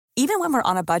Even when we're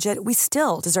on a budget, we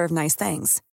still deserve nice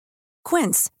things.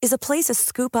 Quince is a place to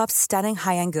scoop up stunning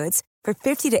high-end goods for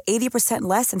 50 to 80%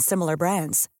 less than similar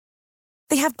brands.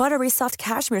 They have buttery soft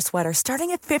cashmere sweaters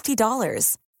starting at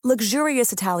 $50,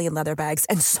 luxurious Italian leather bags,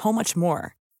 and so much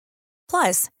more.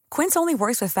 Plus, Quince only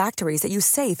works with factories that use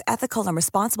safe, ethical, and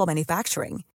responsible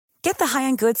manufacturing. Get the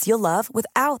high-end goods you'll love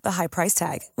without the high price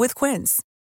tag with Quince.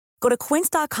 Go to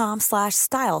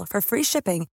quince.com/style for free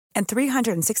shipping and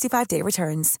 365-day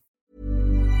returns.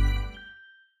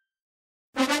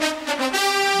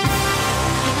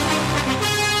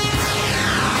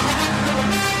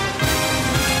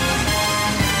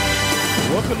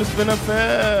 Welcome to Spin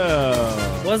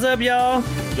NFL. What's up, y'all?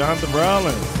 Jonathan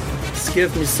Browning. Skip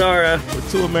Misara. We're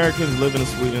two Americans living in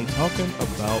Sweden talking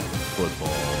about football.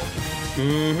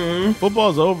 Mm-hmm.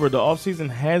 Football's over. The offseason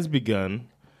has begun.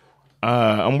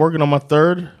 I'm working on my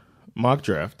third mock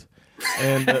draft.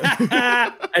 And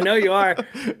I know you are.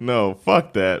 No,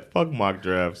 fuck that. Fuck mock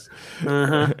drafts.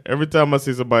 Every time I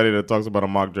see somebody that talks about a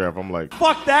mock draft, I'm like,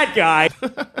 fuck that guy.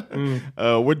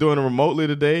 We're doing it remotely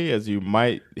today, as you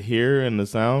might hear in the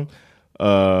sound.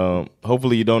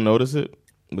 Hopefully you don't notice it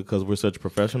because we're such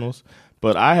professionals.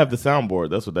 But I have the soundboard.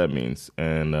 That's what that means.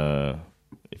 And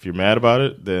if you're mad about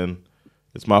it, then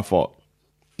it's my fault.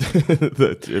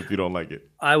 If you don't like it,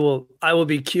 I will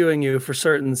be cueing you for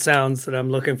certain sounds that I'm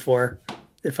looking for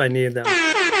if I need them.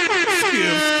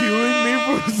 Skip's cueing me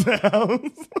for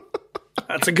sounds.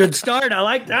 That's a good start. I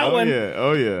like that one.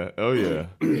 Oh yeah.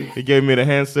 He gave me the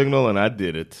hand signal and I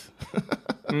did it.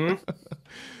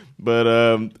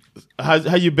 But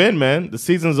how you been, man? The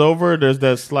season's over. There's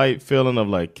that slight feeling of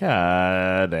like,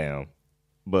 God damn.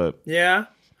 But yeah,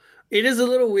 it is a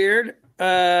little weird.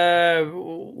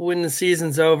 When the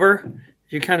season's over,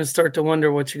 you kind of start to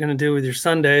wonder what you're going to do with your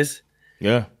Sundays.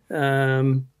 Yeah.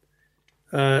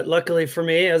 Luckily for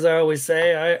me, as I always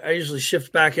say, I usually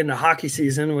shift back into hockey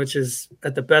season, which is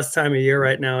at the best time of year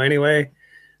right now anyway.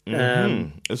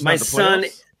 It's my not the son,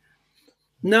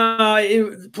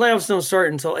 playoffs? playoffs don't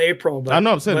start until April. But, I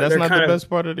know I'm saying that's not the kind best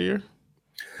part of the year.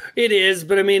 It is,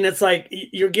 but I mean, it's like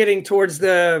you're getting towards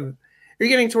the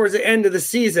end of the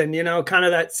season, you know, kind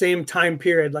of that same time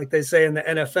period, like they say in the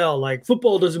NFL, like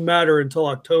football doesn't matter until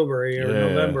October or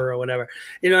November or whatever.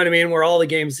 You know what I mean? Where all the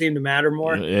games seem to matter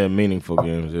more. Yeah, meaningful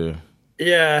games,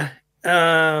 yeah.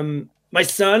 My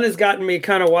son has gotten me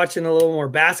kind of watching a little more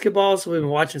basketball, so we've been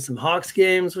watching some Hawks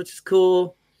games, which is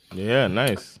cool. Yeah,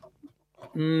 nice.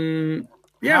 Yeah.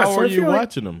 How are you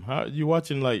watching them? How are you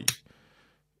watching, like,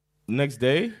 next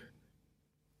day?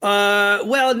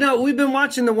 Well, no, we've been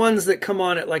watching the ones that come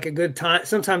on at like a good time.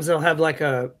 Sometimes they'll have like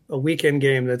a weekend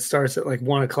game that starts at like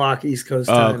 1:00 East Coast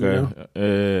time. Okay. You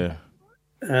know?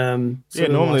 Yeah.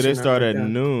 Normally they start at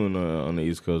noon on the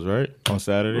East Coast, right? On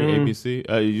Saturday, ABC.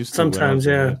 You used to sometimes,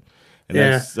 yeah. And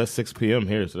that's 6 p.m.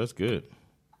 here, so that's good.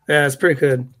 Yeah, it's pretty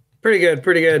good. Pretty good.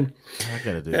 I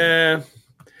gotta do it.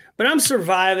 But I'm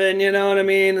surviving, you know what I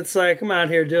mean? It's like I'm out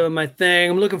here doing my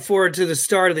thing. I'm looking forward to the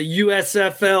start of the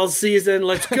USFL season.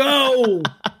 Let's go.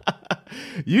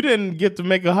 You didn't get to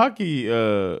make a hockey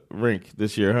rink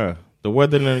this year, huh? The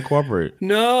weather didn't cooperate.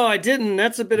 No, I didn't.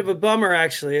 That's a bit of a bummer,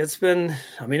 actually. It's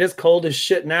cold as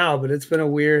shit now, but it's been a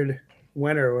weird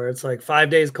winter where it's like 5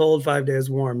 days cold, 5 days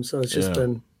warm. So it's just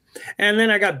been. And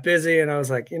then I got busy and I was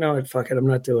like, you know what? Fuck it. I'm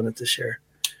not doing it this year.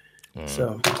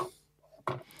 So.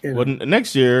 You know. Well,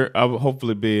 next year I will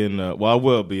hopefully be in. I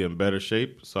will be in better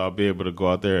shape, so I'll be able to go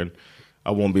out there and I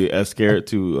won't be as scared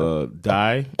to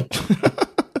die.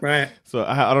 Right. So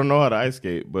I don't know how to ice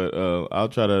skate, but I'll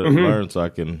try to learn so I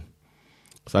can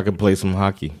play some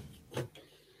hockey.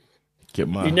 You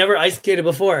never ice skated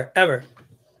before, ever?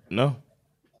 No.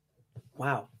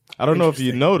 Wow. I don't know if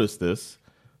you noticed this,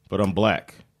 but I'm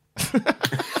black.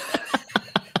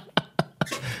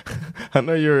 I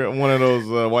know you're one of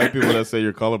those white people that say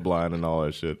you're colorblind and all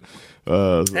that shit.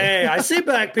 Hey, I see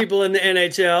black people in the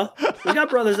NHL. We got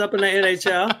brothers up in the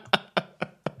NHL.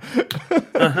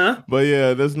 But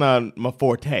yeah, that's not my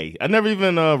forte. I never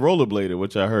even rollerbladed,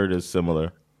 which I heard is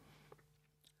similar.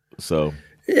 So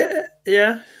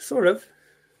yeah, sort of.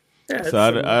 Yeah,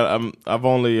 so I've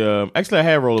only actually I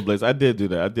had rollerblades. I did do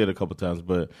that. I did a couple times,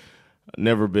 but I've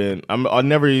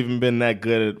never even been that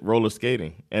good at roller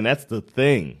skating, and that's the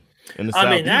thing. In the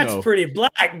South, that's pretty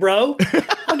black, bro.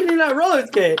 How can you not roller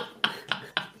skate?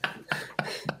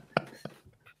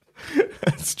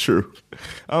 That's true.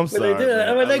 I'm sorry.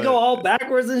 They go all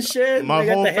backwards and shit. My they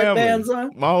got whole the headbands family,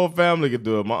 on. my whole family could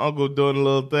do it. My uncle doing a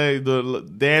little thing,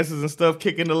 doing dances and stuff,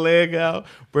 kicking the leg out,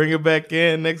 bring it back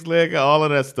in, next leg out, all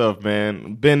of that stuff,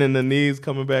 man. Bending the knees,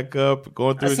 coming back up,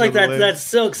 going through. That's like that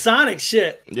Silk Sonic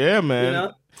shit. Yeah, man. You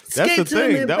know? That's Skate the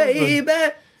thing. to me,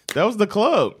 baby. That was the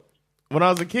club. When I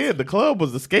was a kid, the club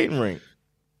was the skating rink.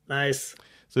 Nice.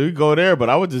 So you go there, but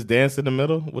I would just dance in the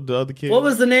middle with the other kids. What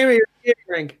was the name of your skating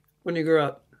rink when you grew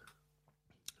up?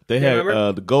 They had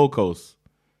the Gold Coast.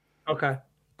 Okay.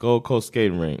 Gold Coast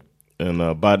skating rink, and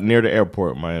about near the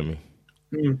airport, Miami.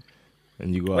 And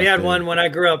you go. We had one when I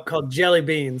grew up called Jelly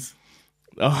Beans.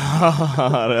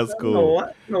 Oh, that's cool. I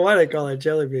don't know why they call it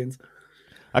Jelly Beans.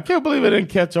 I can't believe it didn't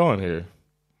catch on here.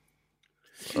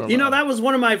 You know, that was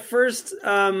one of my first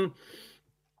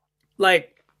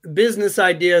business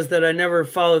ideas that I never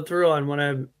followed through on when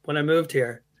I moved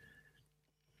here.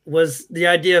 Was the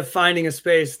idea of finding a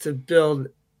space to build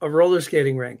a roller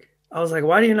skating rink. I was like,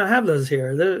 why do you not have those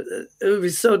here? It would be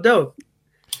so dope.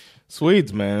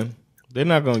 Swedes, man, they're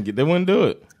not gonna they wouldn't do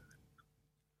it.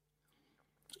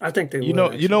 I think they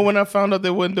would. You know when I found out they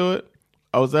wouldn't do it?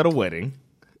 I was at a wedding.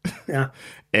 Yeah.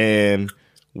 And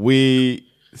we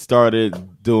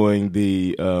started doing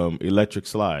the electric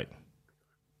slide.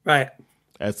 Right.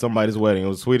 At somebody's wedding. It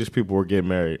was Swedish people were getting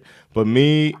married. But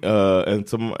me and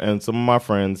some of my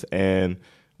friends and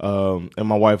my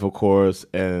wife, of course,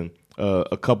 and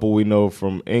a couple we know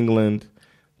from England,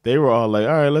 they were all like,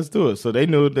 all right, let's do it. So they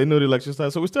knew the electric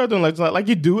slide. So we started doing electric slide like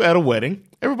you do at a wedding.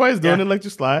 Everybody's doing the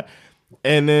electric slide.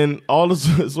 And then all the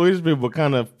Swedish people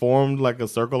kind of formed like a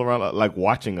circle around, like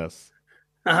watching us.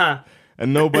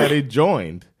 And nobody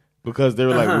joined because they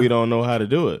were like, we don't know how to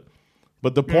do it.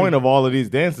 But the point of all of these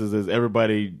dances is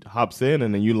everybody hops in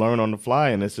and then you learn on the fly,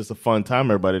 and it's just a fun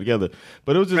time, everybody together.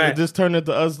 But it just turned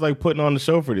into us like putting on the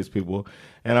show for these people.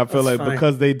 And I feel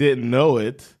because they didn't know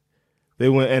it, they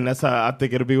went, and that's how I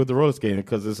think it'll be with the roller skating,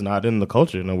 because it's not in the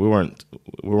culture. You know, we weren't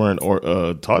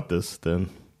taught this. Then,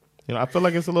 you know, I feel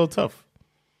like it's a little tough.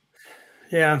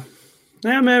 Yeah,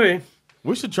 maybe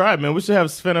we should try it, man. We should have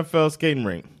NFL skating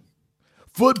rink.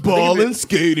 Football and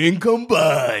skating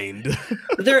combined.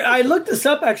 I looked this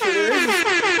up, actually.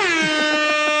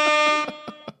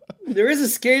 There is a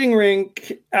skating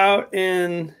rink out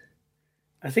in,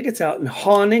 I think it's out in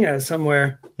Haninge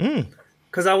somewhere.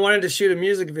 Because I wanted to shoot a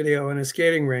music video in a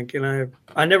skating rink, and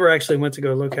I never actually went to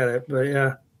go look at it. But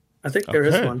yeah, I think there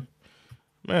is one.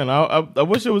 Man, I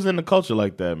wish it was in the culture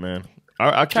like that, man.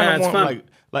 I kind of want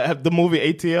like the movie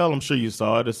ATL. I'm sure you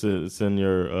saw it. It's in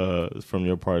your it's from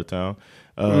your part of town.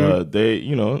 They,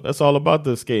 you know, that's all about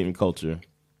the skating culture.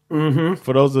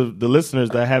 For those of the listeners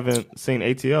that haven't seen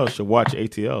ATL, should watch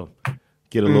ATL.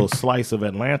 Get a little slice of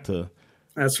Atlanta.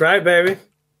 That's right, baby.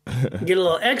 Get a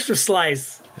little extra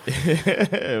slice.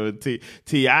 With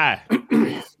T.I.,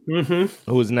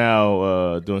 who is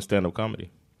now doing stand-up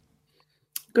comedy.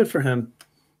 Good for him.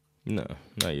 No,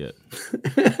 not yet.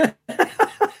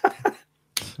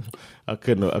 I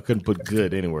couldn't put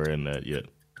good anywhere in that yet.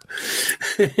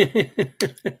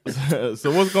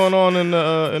 So what's going on in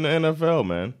the NFL,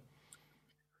 man?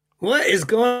 What is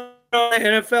going on in the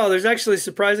NFL? There's actually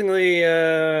surprisingly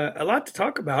a lot to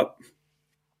talk about.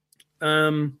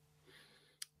 We'll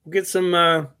get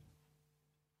some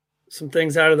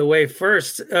things out of the way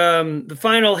first. The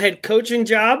final head coaching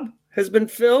job has been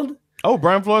filled. Oh,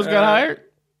 Brian Flores got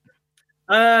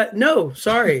hired? No,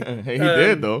 sorry. He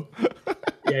did, though.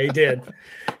 Yeah, he did.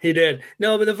 He did.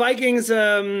 No, but the Vikings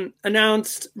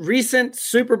announced recent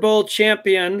Super Bowl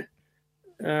champion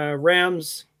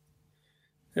Rams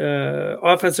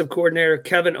offensive coordinator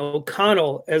Kevin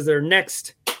O'Connell as their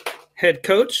next head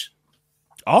coach.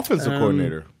 Offensive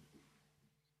coordinator.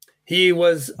 He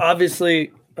was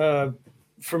obviously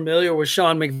familiar with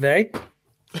Sean McVay.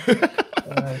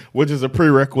 Which is a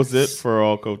prerequisite for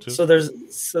all coaches. So there's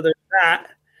that.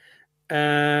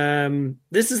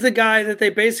 This is the guy that they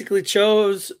basically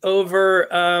chose over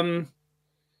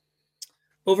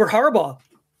Harbaugh,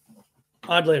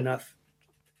 oddly enough.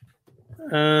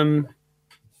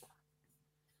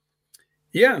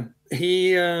 Yeah,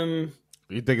 he. You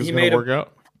think it's going to work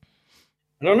out?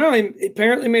 I don't know. He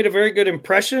apparently made a very good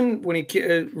impression when he.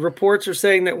 Reports are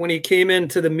saying that when he came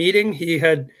into the meeting, he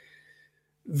had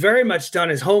very much done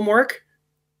his homework.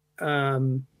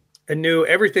 And knew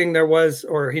everything there was,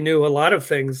 or he knew a lot of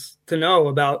things to know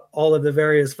about all of the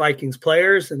various Vikings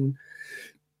players, and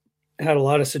had a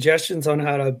lot of suggestions on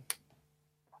how to,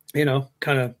 you know,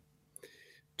 kind of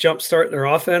jumpstart their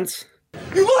offense.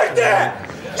 You like that?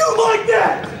 You like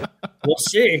that? We'll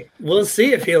see. We'll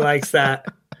see if he likes that.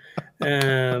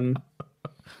 We'll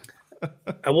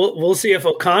see if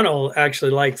O'Connell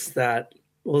actually likes that.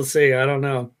 We'll see. I don't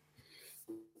know.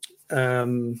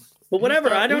 But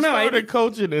whatever, I don't know. He started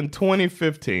coaching in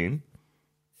 2015.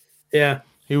 Yeah.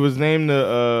 He was named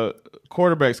the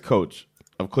quarterback's coach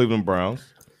of Cleveland Browns.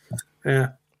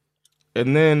 Yeah.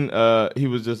 And then he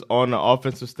was just on the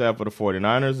offensive staff of the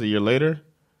 49ers a year later.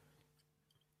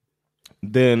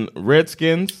 Then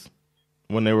Redskins,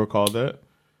 when they were called that,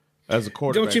 as a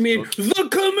quarterback. Don't you mean the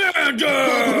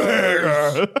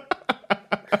Commander?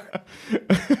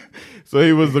 So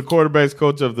he was the quarterback's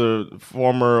coach of the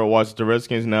former Washington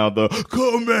Redskins, now the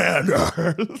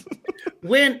Commanders.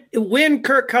 when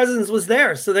Kirk Cousins was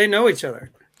there, so they know each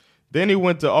other. Then he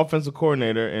went to offensive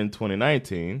coordinator in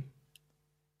 2019.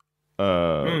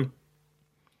 And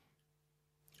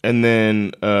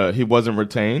then he wasn't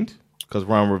retained because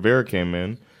Ron Rivera came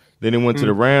in. Then he went to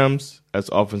the Rams as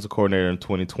offensive coordinator in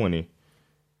 2020.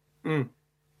 And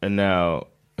now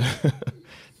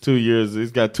 2 years,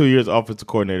 he's got 2 years offensive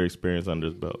coordinator experience under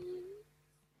his belt.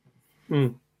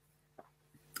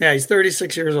 Yeah, he's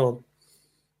 36 years old.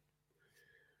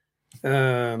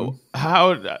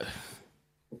 How?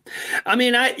 I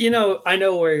mean, I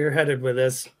know where you're headed with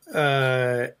this,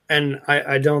 and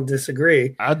I don't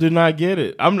disagree. I do not get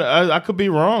it. I could be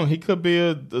wrong. He could be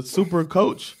a super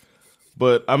coach,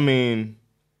 but I mean,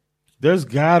 there's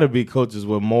got to be coaches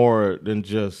with more than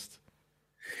just.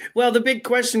 Well, the big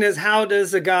question is, how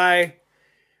does a guy,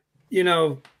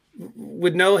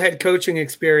 with no head coaching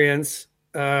experience,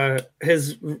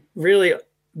 has really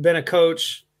been a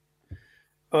coach,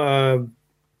 for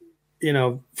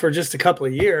just a couple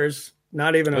of years,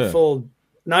 not even a full.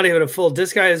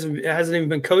 This guy hasn't even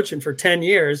been coaching for 10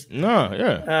 years. No,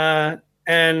 yeah.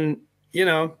 And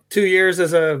 2 years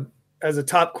as a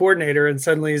top coordinator, and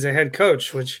suddenly he's a head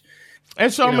coach, which.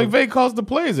 And Sean McVay calls the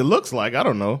plays. It looks like, I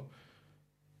don't know.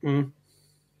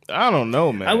 I don't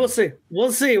know, man. We'll see.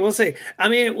 I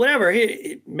mean, whatever.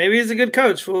 Maybe he's a good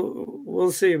coach.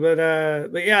 We'll see.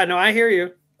 But yeah, no, I hear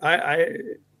you.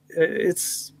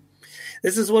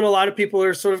 This is what a lot of people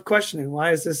are sort of questioning.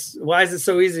 Why is it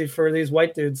so easy for these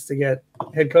white dudes to get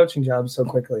head coaching jobs so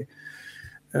quickly?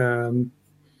 But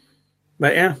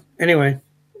yeah, anyway,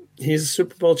 he's a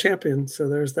Super Bowl champion, so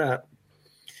there's that.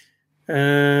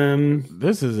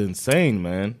 This is insane,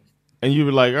 man. And you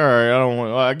were like, all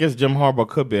right, I guess Jim Harbaugh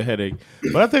could be a headache.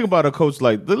 But I think about a coach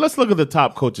let's look at the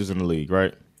top coaches in the league,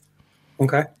 right?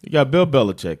 Okay. You got Bill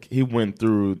Belichick. He went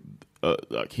through,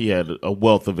 he had a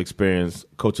wealth of experience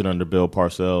coaching under Bill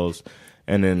Parcells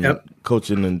and then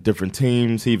coaching in different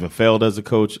teams. He even failed as a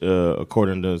coach,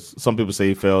 according to some people say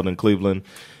he failed in Cleveland.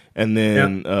 And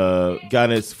then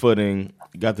got his footing,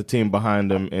 got the team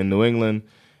behind him in New England.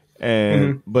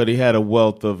 But he had a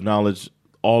wealth of knowledge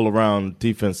all around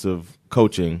defensive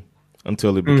coaching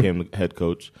until he became the head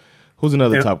coach. Who's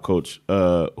another top coach?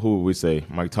 Who would we say?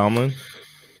 Mike Tomlin?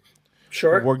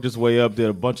 Sure. He worked his way up, did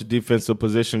a bunch of defensive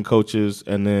position coaches,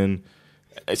 and then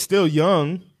still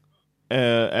young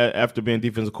after being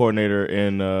defensive coordinator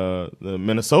in the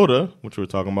Minnesota, which we were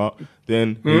talking about.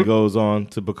 Then he goes on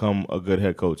to become a good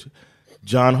head coach.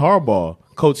 John Harbaugh,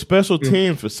 coached special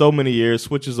teams for so many years,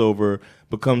 switches over,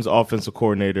 becomes offensive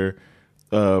coordinator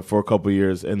for a couple of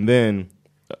years, and then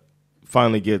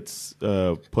finally gets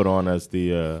put on as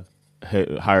the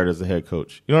hired as a head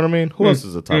coach. You know what I mean? Who else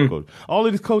is a top coach? All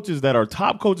of these coaches that are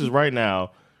top coaches right now.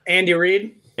 Andy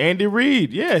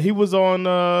Reid, yeah, he was on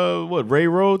Ray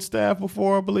Rhodes' staff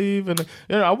before, I believe, and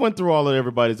I went through all of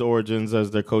everybody's origins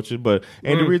as their coaches, but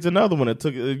Andy Reid's another one that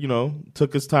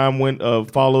took his time,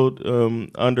 followed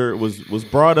was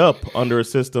brought up under a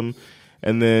system,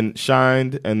 and then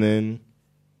shined, and then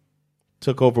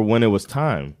took over when it was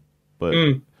time. But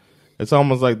it's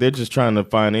almost like they're just trying to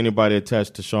find anybody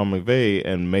attached to Sean McVay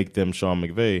and make them Sean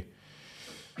McVay.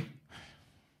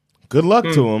 Good luck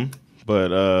to him,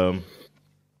 but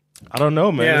I don't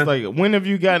know, man. It's like, when have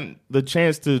you gotten the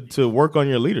chance to work on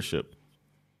your leadership?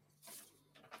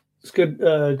 It's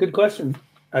good question,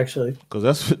 actually.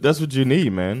 Because that's what you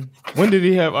need, man. When did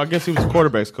he have? I guess he was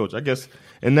quarterback's coach. I guess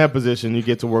in that position you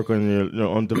get to work on your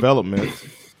on development.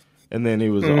 And then he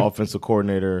was an offensive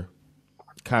coordinator,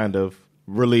 kind of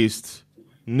released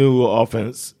new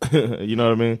offense. You know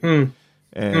what I mean?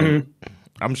 And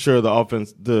I'm sure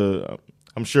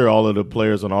I'm sure all of the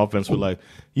players on offense were like,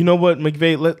 you know what,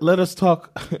 McVay, let us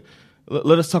talk.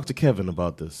 Let us talk to Kevin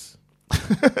about this.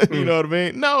 You know what I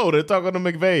mean? No, they're talking to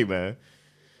McVay, man.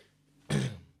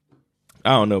 I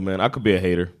don't know, man. I could be a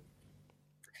hater.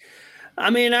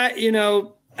 I mean,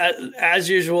 as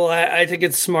usual, I think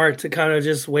it's smart to kind of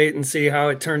just wait and see how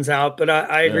it turns out. But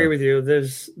I agree with you.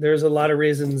 There's a lot of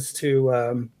reasons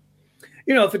to,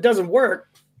 if it doesn't work,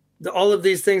 all of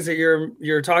these things that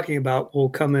you're talking about will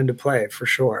come into play for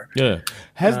sure. Yeah.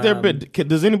 Has there been?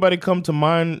 Does anybody come to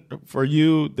mind for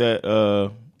you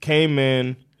that came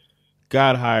in,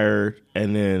 got hired,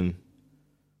 and then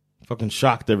fucking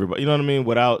shocked everybody. You know what I mean?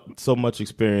 Without so much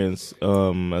experience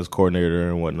as coordinator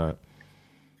and whatnot.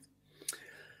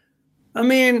 I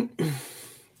mean,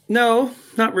 no,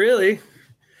 not really.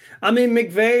 I mean,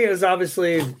 McVay is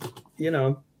obviously,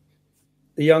 the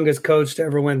youngest coach to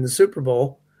ever win the Super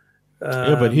Bowl.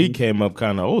 Yeah, but he came up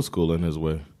kind of old school in his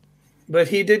way. But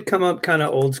he did come up kind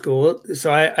of old school.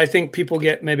 So I think people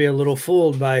get maybe a little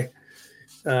fooled by,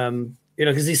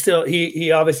 because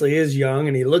he obviously is young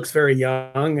and he looks very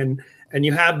young. And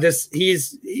you have this,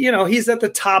 he's at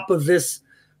the top of this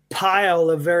pile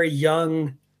of very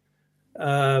young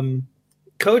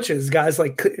coaches, guys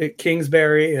like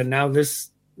Kingsbury and now this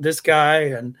guy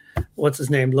and what's his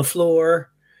name, LaFleur.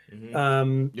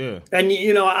 Mm-hmm.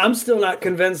 And I'm still not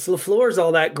convinced LaFleur's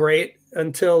all that great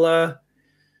until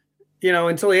he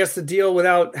has to deal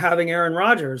without having Aaron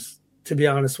Rodgers, to be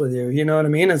honest with you. You know what I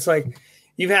mean? It's like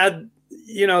you've had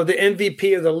the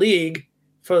MVP of the league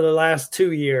for the last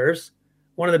 2 years,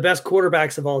 one of the best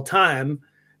quarterbacks of all time,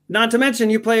 not to mention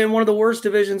you play in one of the worst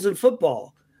divisions in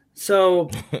football. So,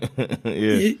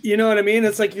 you know what I mean?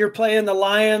 It's like you're playing the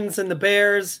Lions and the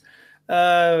Bears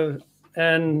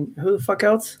and who the fuck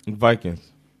else?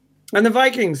 Vikings. And the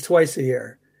Vikings twice a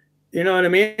year. You know what I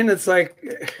mean? It's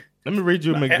like... Let me read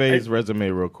you McVay's resume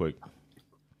real quick.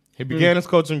 He began his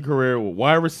coaching career with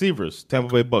wide receivers,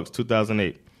 Tampa Bay Bucks,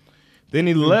 2008. Then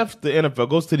he left the NFL,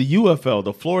 goes to the UFL,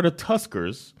 the Florida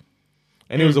Tuskers,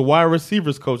 and he was a wide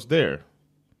receivers coach there.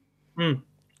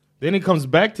 Then he comes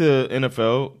back to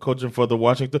NFL, coaching for the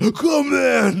Washington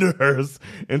Commanders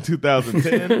in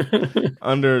 2010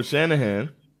 under Shanahan.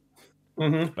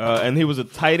 And he was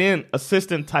a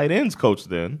assistant tight ends coach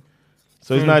then.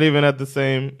 So he's not even at the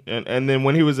same. And then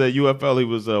when he was at UFL, he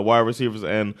was wide receivers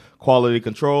and quality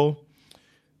control.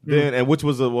 Then, and which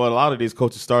was what a lot of these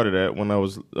coaches started at when I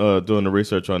was doing the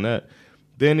research on that.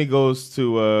 Then he goes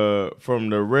to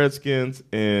from the Redskins,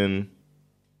 and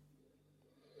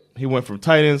he went from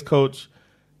tight ends coach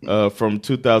from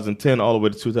 2010 all the way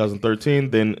to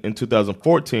 2013. Then in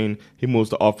 2014, he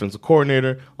moves to offensive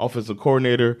coordinator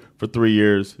for 3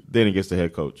 years. Then he gets the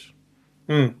head coach.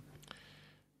 I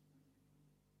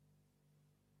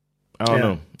don't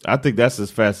know. I think that's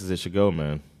as fast as it should go,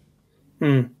 man.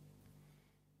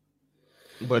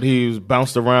 But he was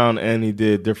bounced around and he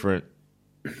did different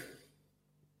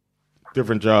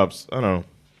jobs. I don't know.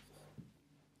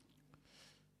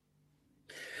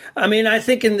 I mean, I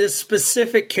think in this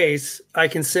specific case, I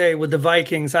can say with the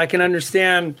Vikings, I can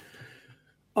understand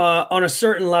on a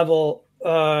certain level,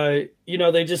 they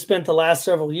just spent the last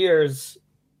several years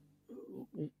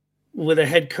with a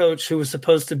head coach who was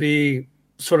supposed to be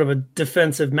sort of a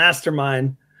defensive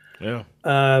mastermind. Yeah.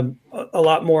 A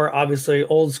lot more, obviously,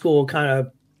 old school kind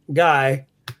of guy.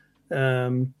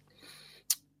 So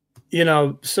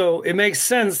it makes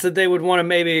sense that they would want to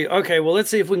maybe, let's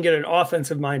see if we can get an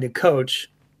offensive minded coach.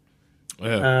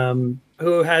 Yeah.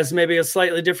 Who has maybe a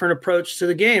slightly different approach to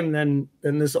the game than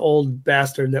this old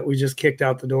bastard that we just kicked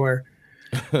out the door.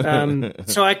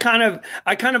 So I kind of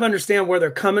understand where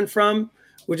they're coming from,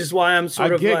 which is why I'm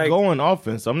sort of like going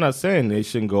offense. I'm not saying they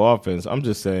shouldn't go offense. I'm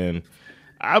just saying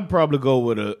I'd probably go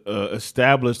with a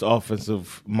established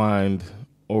offensive mind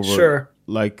over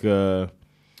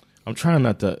I'm trying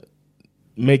not to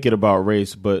make it about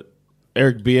race, but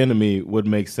Eric Bieniemy would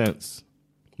make sense.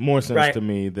 More sense to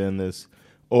me than this,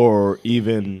 or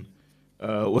even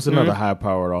what's another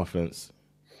high-powered offense?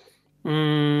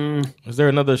 Is there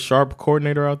another sharp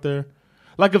coordinator out there?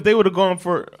 Like if they would have gone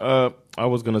for, I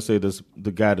was gonna say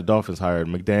the guy the Dolphins hired,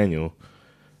 McDaniel.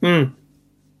 It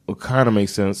kind of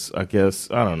makes sense, I guess.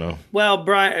 I don't know. Well,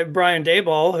 Brian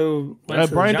Daboll, who went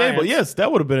to Brian the Giants. Daboll, yes,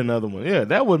 that would have been another one. Yeah,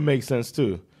 that would make sense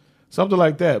too, something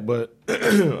like that. But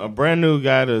a brand new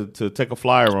guy to take a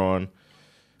flyer on.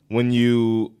 When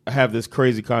you have this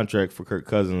crazy contract for Kirk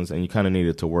Cousins and you kind of need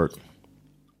it to work,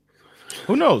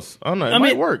 who knows? I don't know. It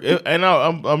might work, and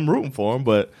I'm rooting for him,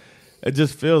 but it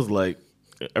just feels like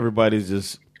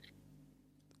everybody's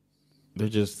they're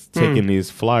just taking these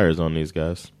flyers on these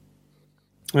guys.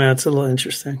 That's a little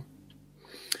interesting.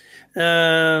 We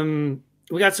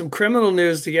got some criminal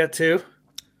news to get to.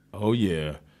 Oh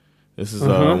yeah, this is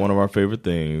one of our favorite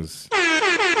things.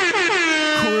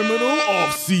 Criminal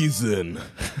off season.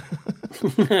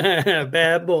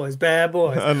 Bad boys. I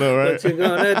know, right? What you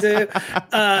gonna do?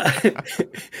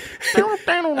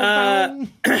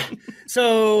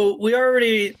 So we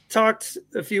already talked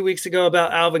a few weeks ago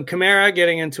about Alvin Kamara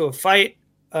getting into a fight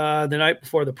the night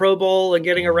before the Pro Bowl and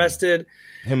getting arrested.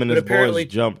 Him and his boys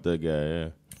jumped the guy, yeah.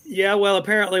 Yeah, well,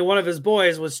 apparently one of his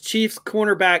boys was Chiefs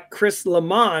cornerback Chris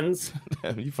Lamons.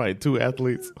 You fight two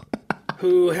athletes.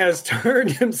 who has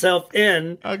turned himself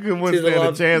in. I couldn't withstand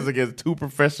a chance against two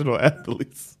professional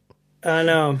athletes. I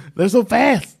know. They're so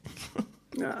fast.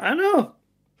 I know.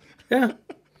 Yeah.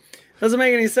 Doesn't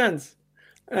make any sense.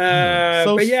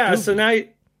 But yeah, so now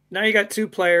you got two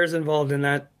players involved in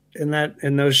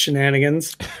those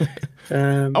shenanigans.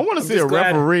 I want to see a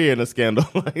referee in a scandal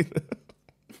like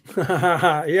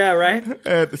that. Yeah,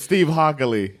 right. Steve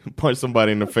Hockley punched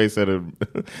somebody in the face at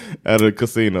a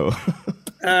casino.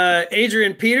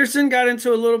 Adrian Peterson got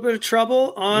into a little bit of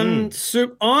trouble on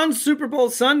Super Bowl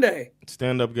Sunday.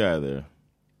 Stand-up guy there.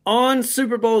 On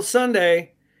Super Bowl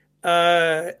Sunday,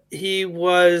 he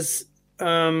was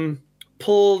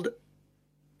pulled.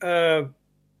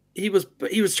 He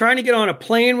was trying to get on a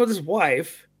plane with his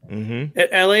wife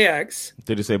at LAX.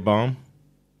 Did he say bomb?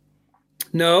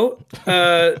 No.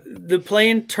 The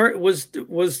plane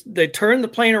they turned the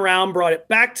plane around, brought it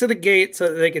back to the gate so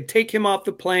that they could take him off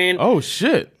the plane. Oh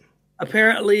shit.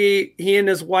 Apparently he and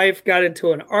his wife got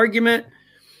into an argument.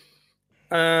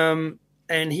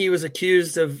 And he was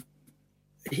accused of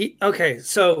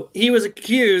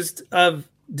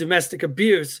domestic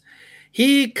abuse.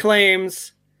 He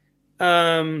claims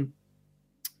that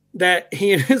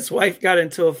he and his wife got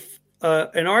into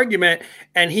an argument,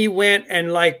 and he went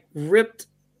and like ripped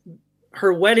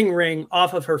her wedding ring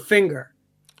off of her finger.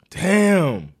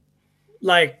 Damn.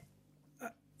 Like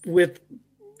with,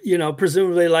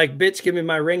 presumably like, bitch, give me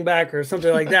my ring back or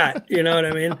something like that. You know what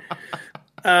I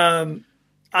mean?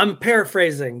 I'm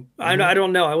paraphrasing. I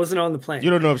don't know. I wasn't on the plane. You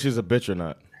don't know if she's a bitch or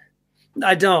not.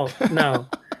 I don't know.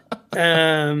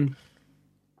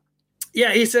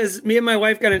 Yeah, he says, me and my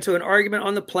wife got into an argument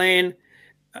on the plane,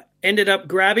 ended up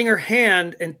grabbing her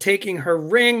hand and taking her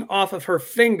ring off of her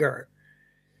finger.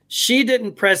 She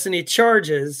didn't press any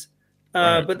charges,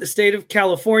 but the state of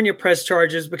California pressed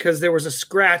charges because there was a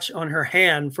scratch on her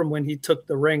hand from when he took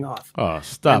the ring off. Oh,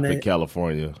 stop it,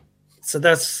 California. So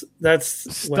that's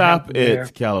stop it, there.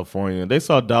 California. They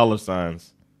saw dollar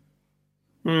signs.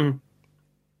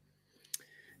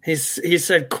 He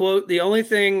said, quote, "The only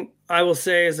thing I will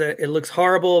say is that it looks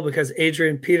horrible because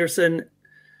Adrian Peterson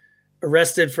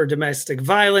arrested for domestic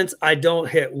violence. I don't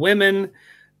hit women.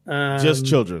 Just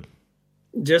children.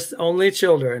 Just only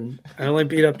children. I only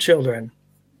beat up children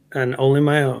and only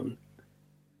my own."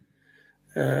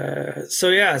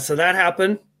 So that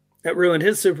happened. That ruined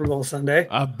his Super Bowl Sunday.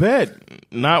 I bet.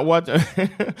 Not watching.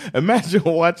 Imagine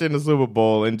watching the Super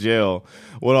Bowl in jail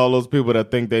with all those people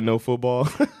that think they know football.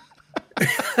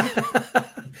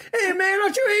 Hey man,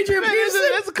 aren't you Adrian Peterson?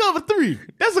 That's a cover 3.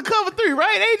 That's a cover 3,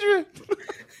 right, Adrian?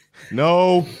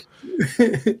 No,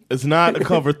 it's not a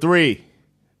cover 3.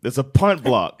 It's a punt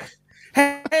block.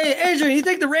 Hey, Adrian, you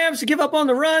think the Rams should give up on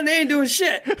the run? They ain't doing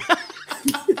shit.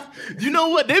 You know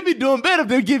what? They'd be doing better if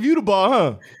they give you the ball,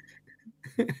 huh?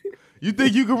 You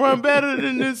think you can run better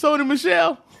than Sony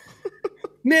Michel?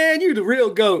 Man, you the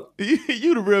real GOAT.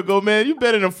 You the real GOAT, man. You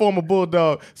better than former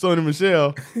Bulldog Sony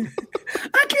Michel.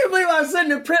 I can't believe I was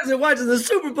sitting in prison watching the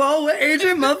Super Bowl with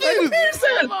Adrian motherfucking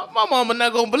Peterson. My mama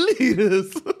not gonna believe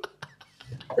this.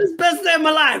 It's the best day of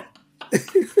my life.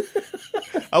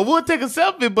 I would take a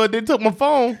selfie, but they took my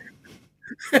phone.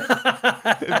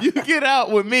 If you get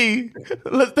out with me,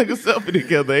 let's take a selfie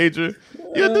together, Adrian.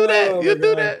 You'll do that. You'll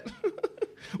do that.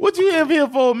 What you have here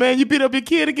for, man? You beat up your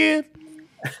kid again?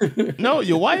 No,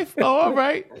 your wife? Oh, all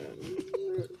right.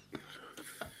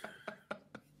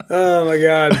 Oh, my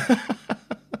God.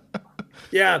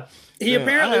 Yeah. He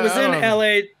apparently was in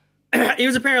L.A. He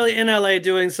was apparently in L.A.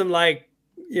 doing some,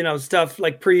 stuff,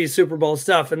 like pre-Super Bowl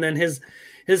stuff. And then his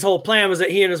whole plan was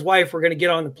that he and his wife were going to get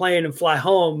on the plane and fly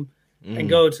home and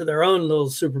go to their own little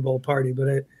Super Bowl party.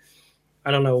 But I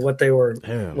don't know what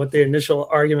what the initial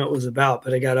argument was about,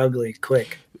 but it got ugly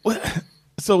quick.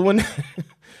 So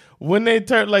when they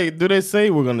turn, do they say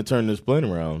we're going to turn this plane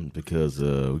around because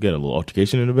we got a little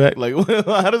altercation in the back?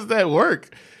 How does that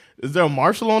work? Is there a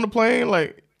marshal on the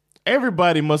plane?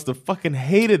 Everybody must have fucking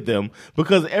hated them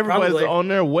because everybody's probably on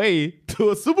their way to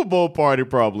a Super Bowl party,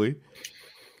 probably.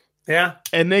 Yeah.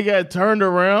 And they got turned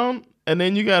around, and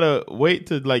then you got to wait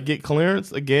to get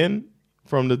clearance again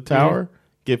from the tower,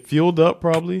 get fueled up,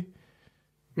 probably.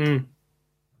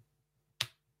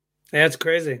 That's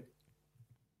crazy.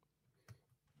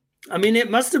 I mean, it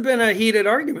must have been a heated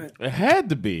argument. It had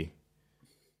to be.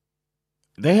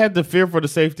 They had to fear for the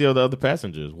safety of the other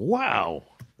passengers. Wow.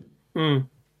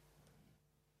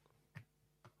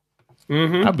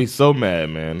 I'd be so mad,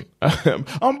 man.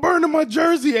 I'm burning my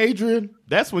jersey, Adrian.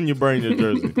 That's when you burn your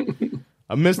jersey.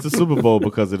 I missed the Super Bowl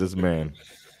because of this man.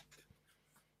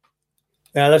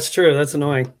 Yeah, that's true. That's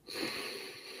annoying.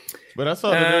 But I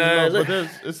saw that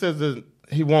it says that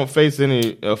He won't face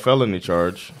any felony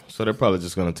charge, so they're probably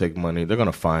just going to take money. They're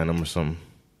going to fine him or something.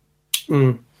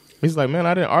 He's like, man,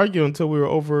 I didn't argue until we were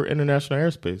over international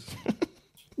airspace.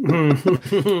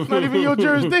 It's not even your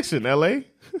jurisdiction, L.A.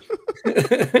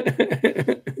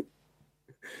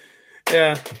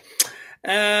 Yeah.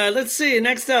 Let's see.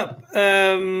 Next up.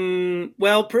 Proving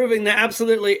that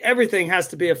absolutely everything has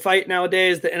to be a fight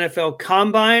nowadays, the NFL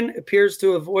Combine appears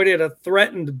to have avoided a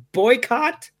threatened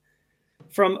boycott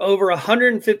from over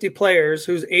 150 players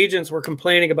whose agents were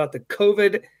complaining about the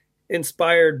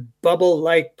COVID-inspired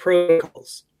bubble-like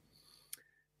protocols.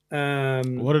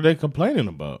 What are they complaining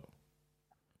about?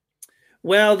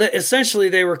 Well, essentially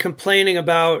they were complaining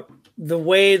about the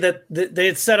way that they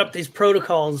had set up these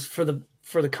protocols for the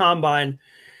Combine,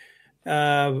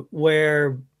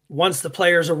 where once the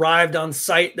players arrived on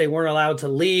site, they weren't allowed to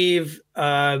leave.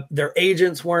 Their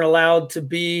agents weren't allowed to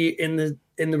be in the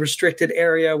restricted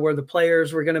area where the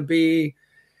players were going to be.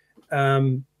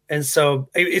 And so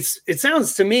it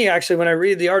sounds to me, actually, when I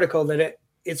read the article, that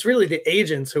it's really the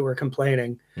agents who are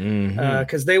complaining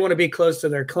because they want to be close to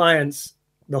their clients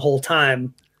the whole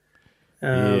time.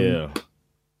 Yeah.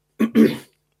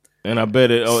 And I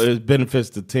bet it benefits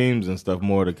the teams and stuff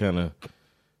more to kind of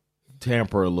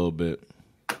tamper a little bit.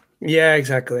 Yeah,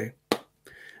 exactly.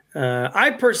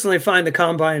 I personally find the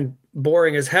Combine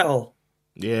boring as hell.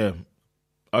 Yeah.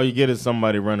 All you get is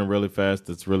somebody running really fast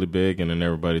that's really big, and then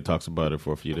everybody talks about it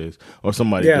for a few days. Or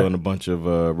somebody doing a bunch of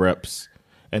reps.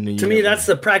 And then to me, that's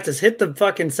the practice. Hit the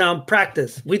fucking sound,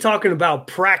 practice. We talking about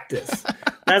practice.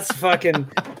 That's my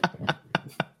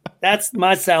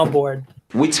soundboard.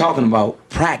 We talking about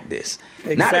practice.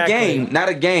 Exactly. Not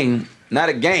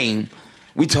a game.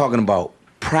 We talking about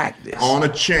practice. On a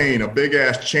chain, a big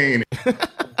ass chain.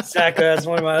 Exactly. That's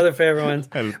one of my other favorite ones.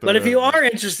 But if you are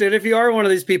interested, if you are one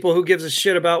of these people who gives a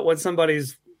shit about what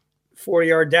somebody's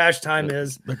 40-yard dash time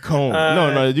is. The cone.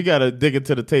 No, you got to dig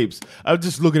into the tapes. I'm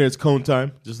just looking at its cone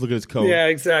time. Just look at its cone. Yeah,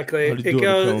 exactly.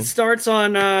 It starts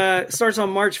on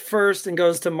March 1st and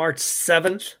goes to March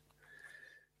 7th.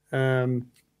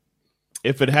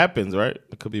 If it happens, right?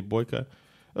 It could be a boycott.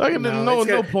 Like, no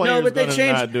players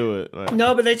gonna not do it. Like.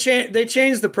 No, but they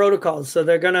changed the protocols, so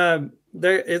it's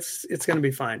gonna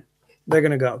be fine. They're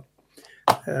gonna go.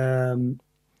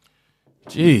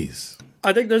 Jeez.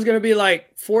 I think there's gonna be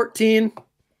like 14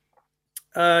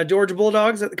 Georgia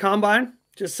Bulldogs at the Combine.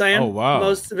 Just saying. Oh wow.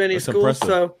 Most of any That's schools. impressive.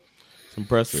 So it's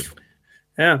impressive.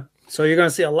 Yeah. So you're going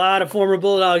to see a lot of former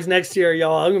Bulldogs next year,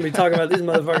 y'all. I'm going to be talking about these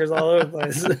motherfuckers all over the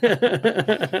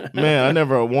place. Man, I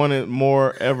never wanted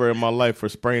more ever in my life for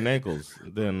sprained ankles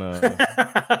than... My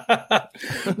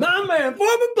man,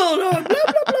 former Bulldog, blah,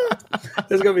 blah, blah.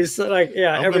 It's going to be so like,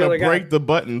 yeah. I'm going to break the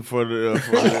button for the...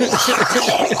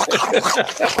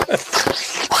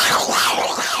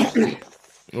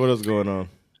 What is going on?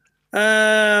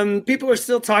 People are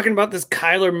still talking about this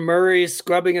Kyler Murray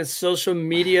scrubbing his social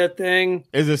media thing.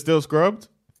 Is it still scrubbed?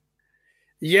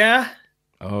 Yeah.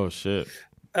 Oh shit.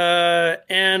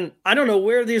 And I don't know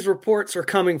where these reports are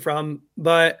coming from,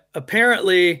 but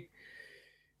apparently,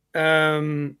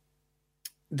 there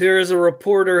is a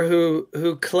reporter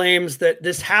who claims that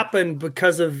this happened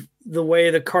because of the way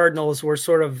the Cardinals were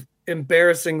sort of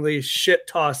embarrassingly shit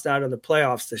tossed out of the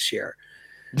playoffs this year.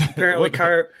 Apparently,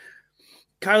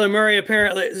 Kyler Murray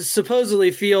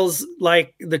supposedly feels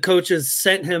like the coaches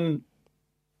sent him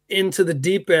into the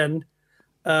deep end,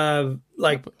 with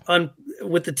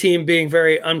the team being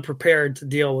very unprepared to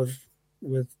deal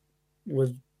with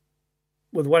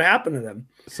what happened to them.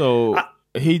 So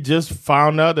he just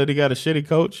found out that he got a shitty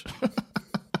coach.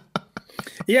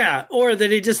 Yeah, or that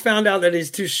he just found out that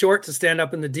he's too short to stand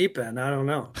up in the deep end. I don't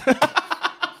know.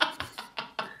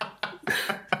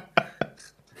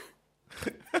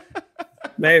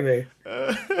 Maybe.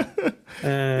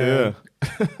 Yeah.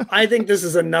 I think this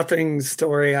is a nothing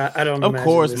story. I don't know. Of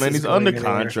course, man. He's under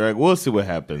contract. We'll see what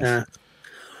happens. Yeah.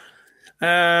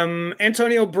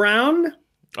 Antonio Brown.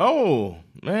 Oh,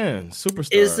 man.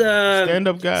 Superstar. Is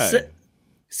stand-up guy.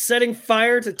 Setting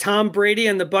fire to Tom Brady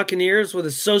and the Buccaneers with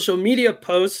a social media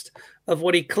post of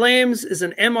what he claims is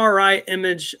an MRI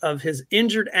image of his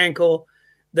injured ankle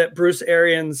that Bruce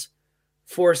Arians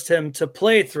forced him to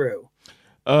play through.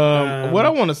 What I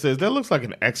want to say is that looks like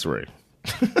an X-ray.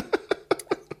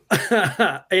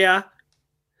 Yeah.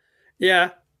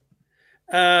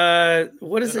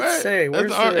 What does it say?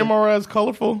 Where's our MRI is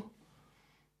colorful?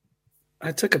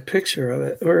 I took a picture of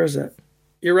it. Where is it?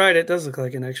 You're right. It does look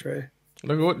like an X-ray.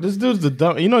 Look, what this dude's the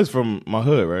dumb. You know he's from my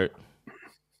hood, right?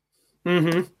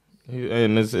 Mm-hmm.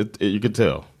 And you could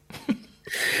tell.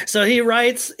 So he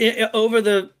writes over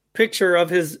the picture of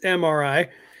his MRI.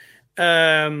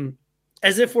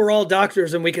 as if we're all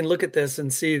doctors and we can look at this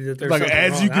and see that there's like, something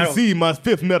as wrong. you can see, my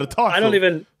fifth metatarsal. I don't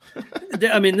even.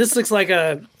 I mean, this looks like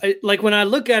like when I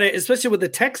look at it, especially with the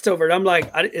text over it, I'm like,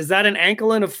 is that an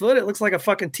ankle and a foot? It looks like a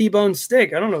fucking T-bone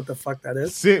steak. I don't know what the fuck that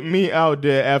is. Sent me out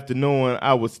there after knowing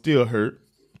I was still hurt.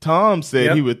 Tom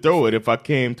said he would throw it if I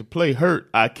came to play hurt.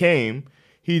 I came.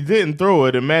 He didn't throw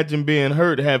it. Imagine being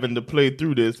hurt, having to play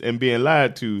through this, and being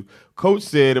lied to. Coach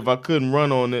said if I couldn't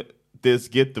run on this,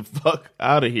 get the fuck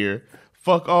out of here.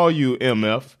 Fuck all you,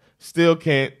 MF. Still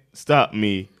can't stop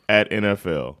me at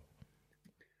NFL.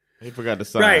 He forgot to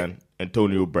sign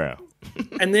Antonio Brown.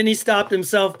 And then he stopped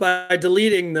himself by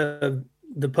deleting the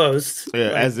post. Yeah,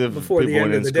 as if before people the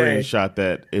end of didn't the day. screenshot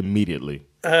that immediately.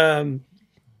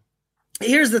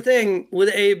 Here's the thing with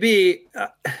AB.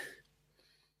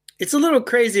 It's a little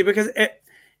crazy because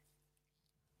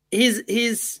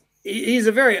he's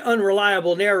a very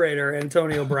unreliable narrator,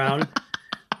 Antonio Brown.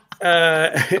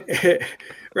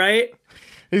 Right?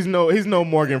 He's no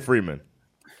Morgan Freeman.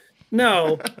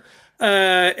 No.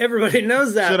 Everybody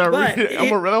knows that. Should I read it?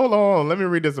 Hold on. Let me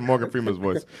read this in Morgan Freeman's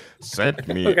voice. Sent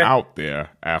me out there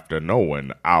after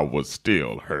knowing I was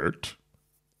still hurt.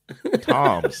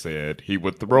 Tom said he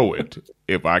would throw it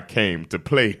if I came to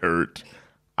play hurt.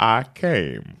 I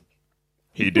came.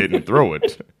 He didn't throw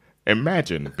it.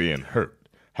 Imagine being hurt,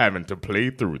 having to play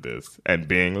through this, and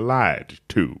being lied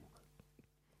to.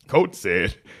 Coach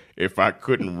said if I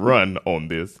couldn't run on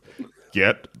this,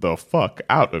 get the fuck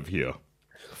out of here.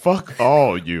 Fuck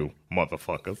all you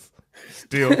motherfuckers.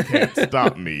 Still can't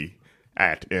stop me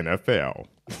at NFL.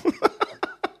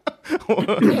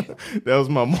 That was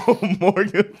my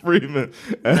Morgan Freeman.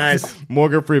 Nice.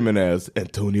 Morgan Freeman as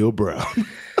Antonio Brown.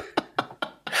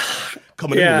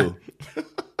 Coming in.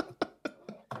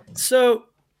 So,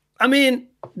 I mean,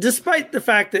 despite the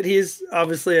fact that he's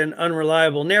obviously an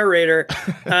unreliable narrator,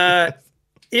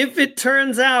 if it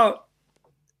turns out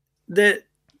that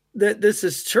this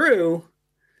is true,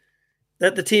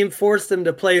 that the team forced him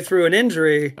to play through an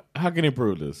injury, how can he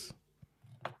prove this?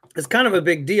 It's kind of a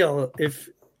big deal.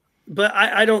 But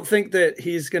I don't think that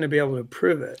he's going to be able to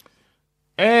prove it.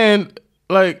 And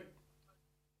like,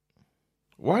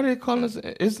 why are they calling this?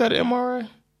 Is that an MRI?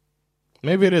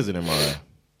 Maybe it is an MRI.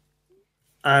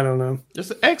 I don't know.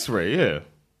 It's an X-ray, yeah.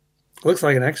 Looks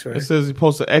like an X-ray. It says he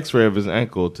posted an X-ray of his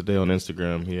ankle today on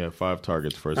Instagram. He had 5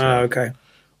 targets for his okay.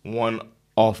 1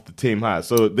 off the team high.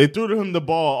 So they threw to him the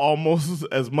ball almost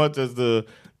as much as the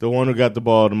one who got the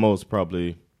ball the most,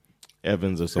 probably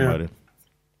Evans or somebody. Yeah.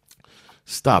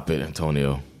 Stop it,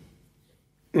 Antonio.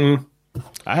 I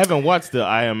haven't watched the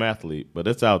I Am Athlete, but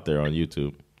it's out there on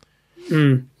YouTube.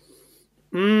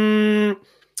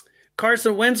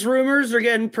 Carson Wentz rumors are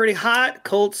getting pretty hot.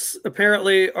 Colts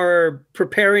apparently are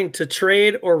preparing to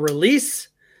trade or release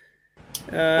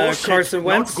Carson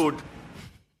Wentz. Not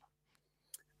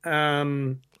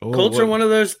good. Colts are one of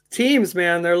those teams,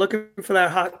 man. They're looking for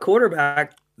that hot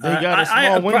quarterback. They got a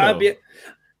small window.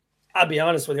 I'll be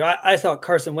honest with you. I thought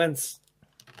Carson Wentz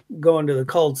going to the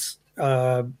Colts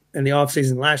in the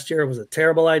offseason last year was a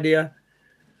terrible idea.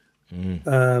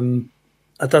 I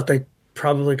thought they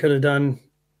probably could have done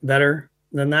better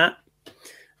than that.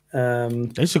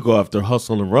 They should go after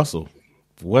Hustle and Russell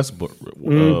Westbrook,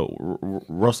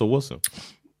 Russell Wilson.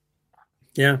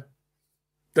 Yeah,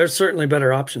 there's certainly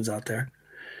better options out there.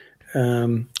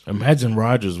 Imagine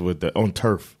Rodgers with that on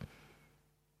turf,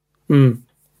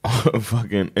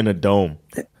 fucking in a dome.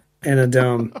 In a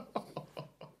dome.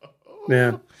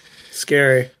 Yeah,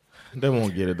 scary. They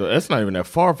won't get it though. That's not even that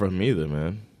far from him either,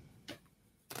 man.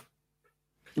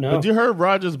 No. But you heard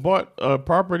Rodgers bought a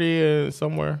property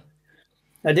somewhere?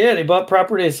 I did. He bought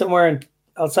property somewhere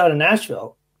outside of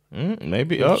Nashville.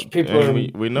 Maybe.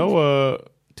 We know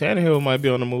Tannehill might be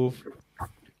on the move.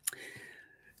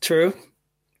 True.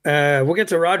 We'll get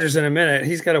to Rodgers in a minute.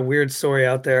 He's got a weird story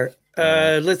out there.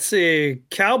 Let's see.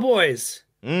 Cowboys.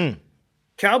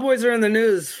 Cowboys are in the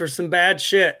news for some bad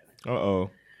shit.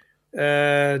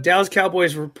 Dallas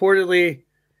Cowboys reportedly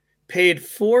paid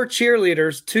 4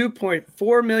 cheerleaders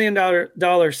 $2.4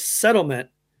 million settlement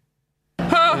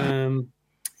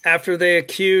after they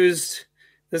accused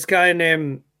this guy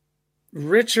named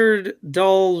Richard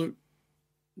Dalrymple.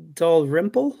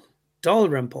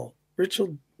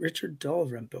 Richard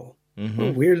Dalrymple.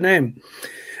 Weird name.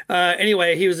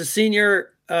 Anyway, he was a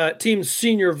team's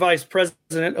senior vice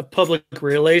president of public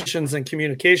relations and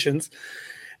communications,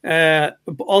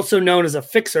 also known as a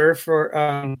fixer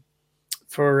for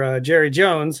Jerry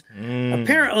Jones.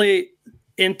 Apparently,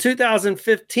 in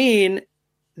 2015,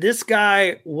 this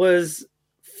guy was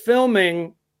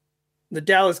filming the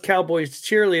Dallas Cowboys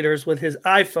cheerleaders with his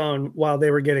iPhone while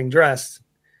they were getting dressed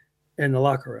in the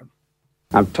locker room.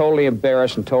 I'm totally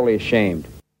embarrassed and totally ashamed.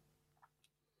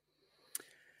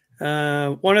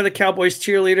 One of the Cowboys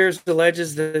cheerleaders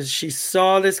alleges that she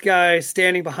saw this guy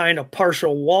standing behind a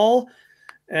partial wall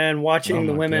and watching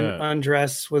the women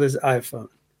undress with his iPhone.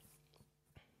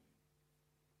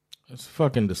 That's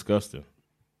fucking disgusting.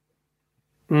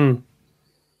 Mm.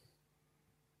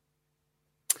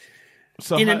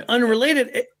 So in an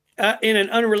unrelated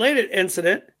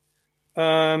incident,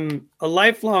 a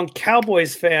lifelong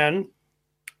Cowboys fan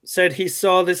said he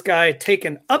saw this guy take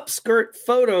an upskirt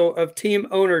photo of team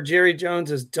owner Jerry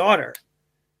Jones's daughter.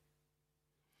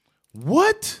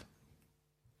 What?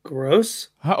 Gross.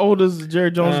 How old is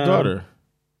Jerry Jones' daughter?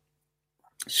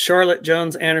 Charlotte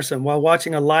Jones Anderson, while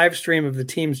watching a live stream of the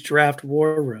team's draft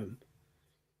war room.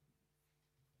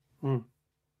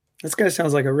 This guy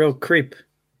sounds like a real creep.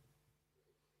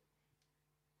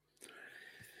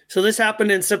 So this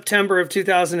happened in September of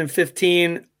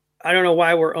 2015. I don't know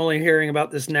why we're only hearing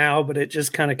about this now, but it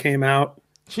just kind of came out.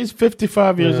 She's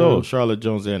 55 years old, Charlotte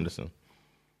Jones Anderson.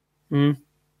 Yeah.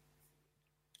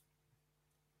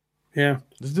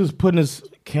 This dude's putting his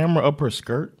camera up her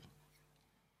skirt.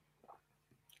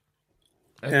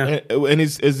 Yeah. And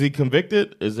is he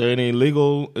convicted? Is there any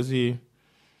legal? Is he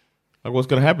like what's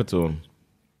going to happen to him?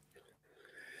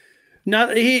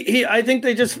 No, he. I think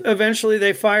they just eventually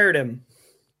they fired him.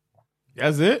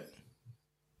 That's it.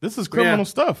 This is criminal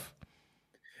stuff.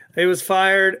 He was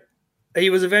fired. He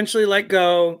was eventually let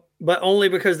go, but only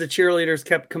because the cheerleaders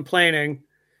kept complaining.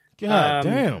 God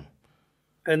damn.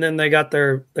 And then they got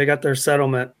their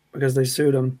settlement because they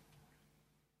sued him.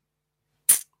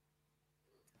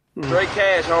 Straight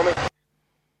cash, homie.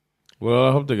 Well,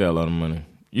 I hope they got a lot of money.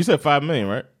 You said $5 million,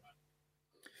 right?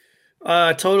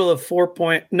 A total of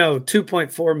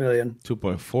 2.4 million.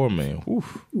 2.4 million.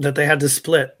 Oof. That they had to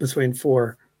split between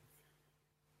 4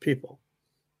 people.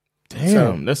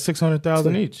 Damn, that's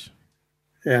 600,000 each.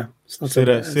 Yeah, it's not see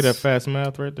so see that fast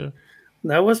math right there.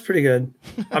 That was pretty good.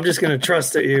 I'm just gonna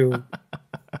trust that you.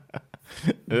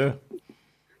 Yeah,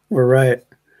 we're right.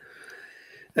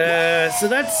 So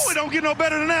that's. We don't get no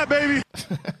better than that, baby.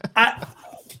 I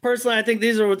think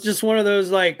these are just one of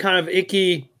those like kind of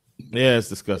icky. Yeah, it's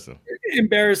disgusting.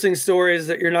 Embarrassing stories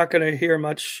that you're not going to hear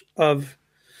much of.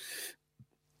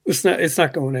 It's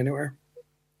not going anywhere.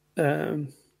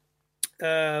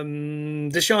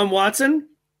 Deshaun Watson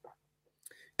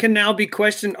can now be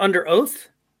questioned under oath,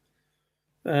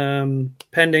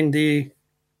 pending the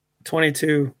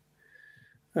 22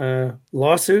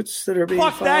 lawsuits that are being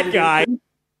filed. Fuck that guy.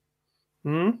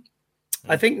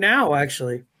 I think now,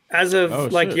 actually, as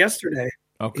of yesterday.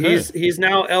 Okay. He's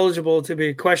now eligible to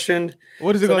be questioned.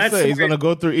 What is he going to say? He's going to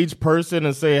go through each person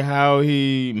and say how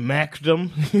he maxed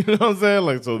them. You know what I'm saying?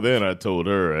 Like, so then I told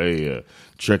her, hey,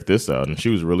 check this out. And she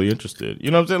was really interested.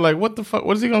 You know what I'm saying? Like, what the fuck?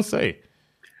 What is he going to say?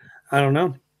 I don't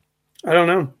know.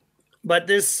 But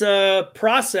this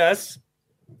process,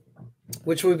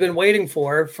 which we've been waiting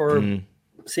for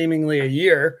seemingly a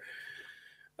year,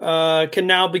 can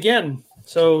now begin.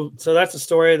 So that's a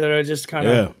story that I just kind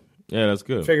of that's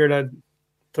good. Figured I'd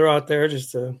throw out there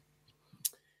just to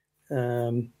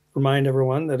remind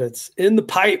everyone that it's in the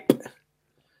pipe.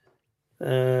 What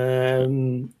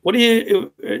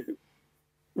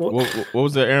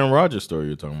was the Aaron Rodgers story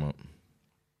you're talking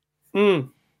about?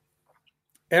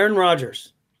 Aaron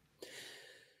Rodgers.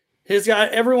 He's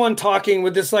got everyone talking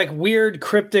with this like weird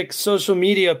cryptic social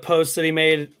media post that he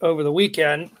made over the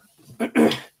weekend.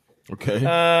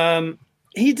 Okay.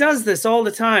 He does this all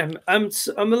the time.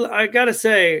 I gotta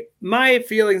say, my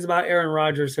feelings about Aaron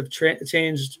Rodgers have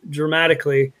changed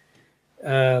dramatically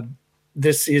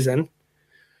this season.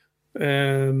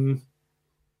 I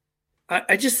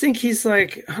just think he's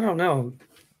like, I don't know.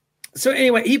 So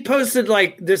anyway, he posted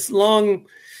like this long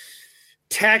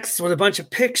text with a bunch of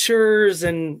pictures,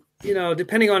 and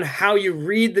depending on how you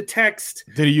read the text.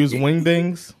 Did he use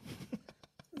wingdings?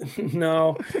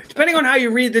 No. Depending on how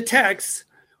you read the text.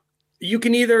 You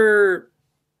can either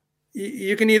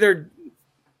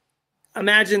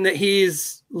imagine that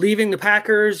he's leaving the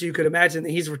Packers. You could imagine that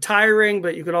he's retiring,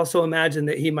 but you could also imagine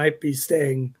that he might be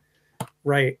staying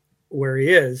right where he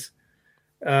is.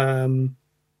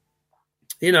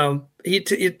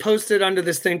 He posted under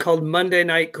this thing called Monday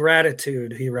Night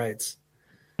Gratitude. He writes,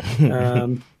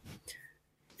 to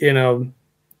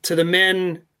the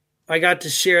men I got to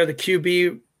share the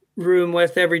QB room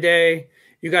with every day.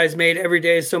 You guys made every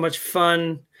day so much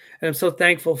fun, and I'm so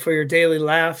thankful for your daily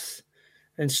laughs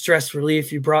and stress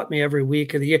relief you brought me every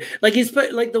week of the year. Like he's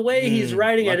put, like the way he's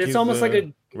writing it, it's almost like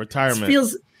a retirement.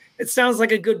 It sounds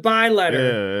like a goodbye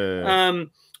letter. Yeah.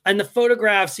 And the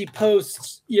photographs he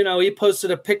posts, he posted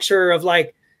a picture of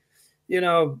like,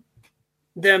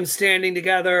 them standing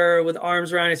together with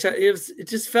arms around each other. It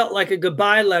just felt like a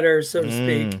goodbye letter, so to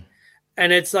speak.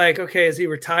 And it's like, okay, is he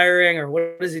retiring or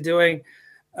what is he doing?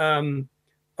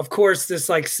 Of course, this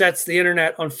like sets the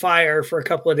internet on fire for a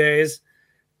couple of days.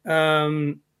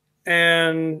 And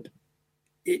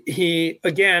he,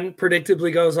 again,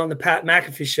 predictably goes on the Pat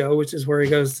McAfee show, which is where he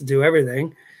goes to do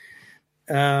everything.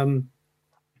 And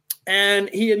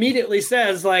he immediately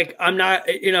says, like, I'm not,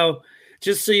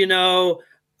 just so you know,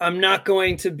 I'm not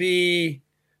going to be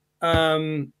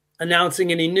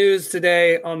announcing any news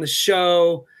today on the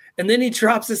show. And then he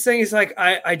drops this thing. He's like,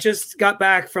 I just got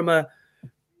back from a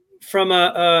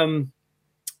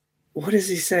what does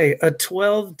he say? A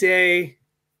 12-day.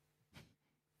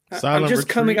 I'm just retreat?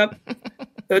 Coming up.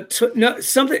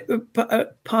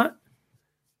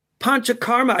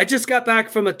 Panchakarma. I just got back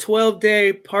from a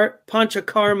 12-day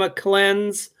Panchakarma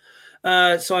cleanse.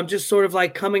 So I'm just sort of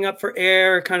like coming up for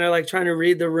air, kind of like trying to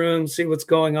read the room, see what's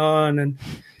going on. And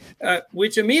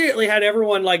which immediately had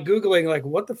everyone like Googling, like,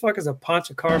 what the fuck is a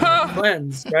Panchakarma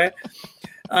cleanse, right?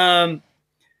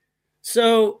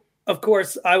 So, of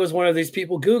course, I was one of these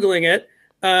people Googling it.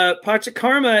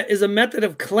 Panchakarma is a method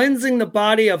of cleansing the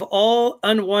body of all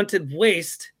unwanted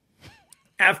waste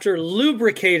after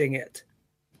lubricating it.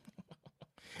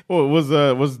 Well, was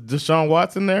Deshaun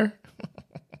Watson there?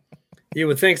 You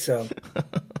would think so.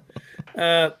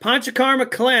 Panchakarma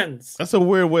cleanse. That's a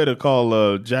weird way to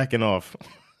call jacking off.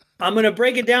 I'm going to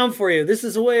break it down for you. This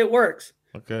is the way it works.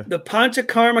 Okay. The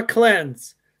Panchakarma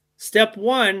cleanse. Step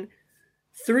 1,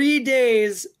 3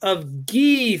 days of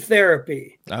ghee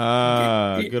therapy.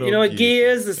 Good you know what ghee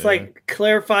is? It's like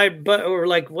clarified butter or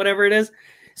like whatever it is.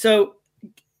 So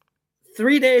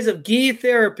 3 days of ghee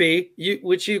therapy,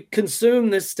 which you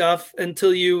consume this stuff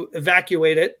until you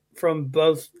evacuate it from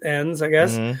both ends, I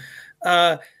guess.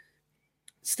 Mm-hmm.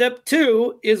 Step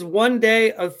 2 is 1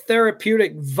 day of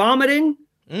therapeutic vomiting.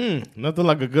 Nothing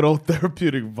like a good old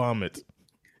therapeutic vomit.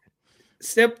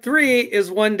 Step 3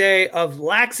 is 1 day of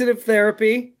laxative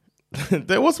therapy.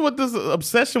 What's with this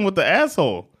obsession with the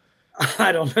asshole?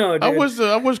 I don't know, dude.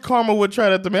 I wish karma would try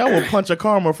that to me. I will punch a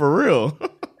karma for real.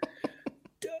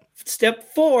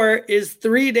 Step 4 is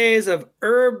 3 days of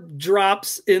herb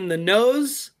drops in the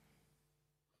nose.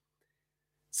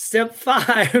 Step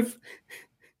 5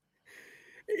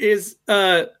 is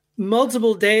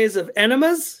multiple days of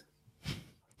enemas.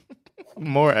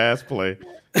 More ass play.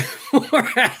 More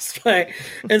ass play.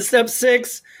 And step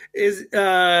 6 is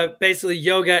basically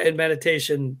yoga and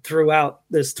meditation throughout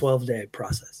this 12-day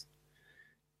process.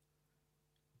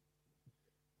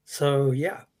 So,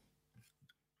 yeah.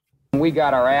 We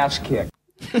got our ass kicked.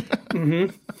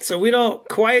 Mm-hmm. So we don't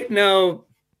quite know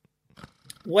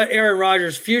what Aaron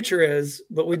Rodgers' future is,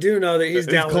 but we do know that he's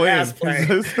down with ass play.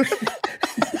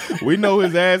 We know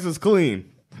his ass is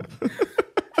clean.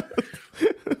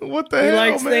 What the hell, He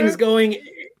likes man? things going.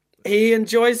 He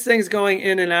enjoys things going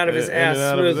in and out of his ass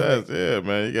smoothly. Yeah,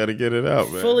 man, you got to get it out,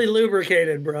 man. Fully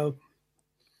lubricated, bro.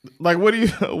 Like, what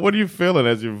are you feeling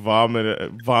as you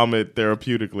vomit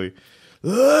therapeutically?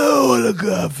 Oh,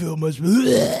 I feel much.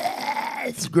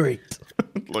 It's great.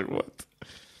 Like what?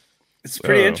 It's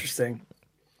pretty interesting.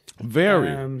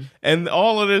 Very. And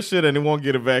all of this shit, and he won't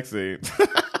get a vaccine.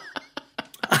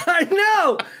 I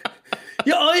know.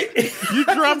 You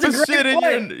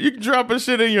dropping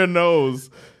shit in your nose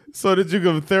so that you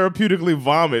can therapeutically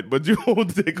vomit, but you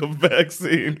won't take a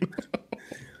vaccine.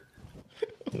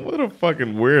 What a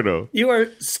fucking weirdo. You are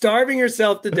starving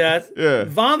yourself to death,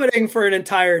 vomiting for an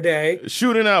entire day,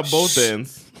 shooting out both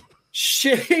ends,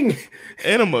 shitting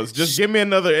enemas. Just give me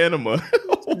another enema.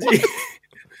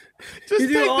 Just take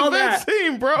the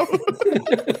vaccine, bro.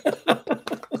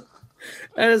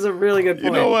 That is a really good point.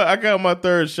 You know what? I got my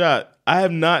third shot. I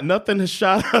have nothing has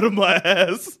shot out of my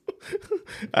ass.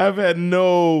 I've had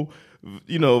no,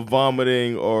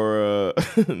 vomiting or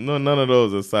none of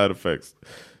those as side effects.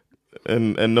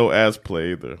 And no ass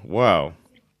play either. Wow.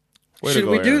 Should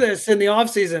we do this in the off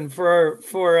season for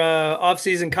off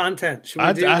season content? Should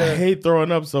we I hate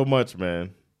throwing up so much,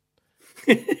 man.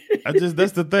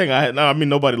 That's the thing. I mean,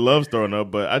 nobody loves throwing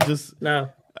up, but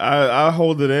I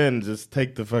hold it in. Just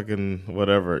take the fucking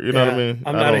whatever. You know what I mean?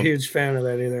 I'm not a huge fan of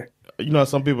that either. You know,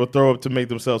 some people throw up to make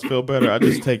themselves feel better. I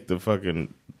just take the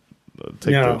fucking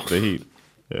the heat.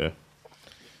 Yeah.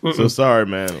 Mm-mm. So sorry,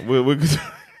 man. We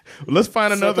let's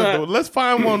find another. Let's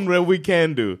find one that we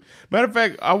can do. Matter of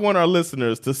fact, I want our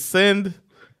listeners to send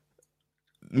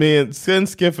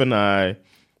Skiff and I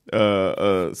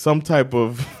some type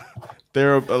of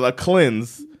a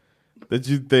cleanse that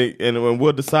you think, and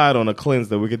we'll decide on a cleanse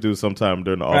that we could do sometime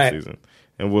during the off season,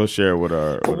 and we'll share with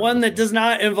our one that does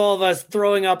not involve us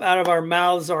throwing up out of our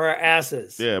mouths or our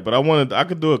asses. Yeah, but I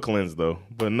could do a cleanse though,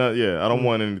 but not. Yeah, I don't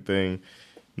want anything.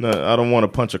 No, I don't want to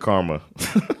punch a karma.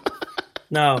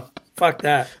 No, fuck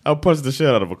that. I'll punch the shit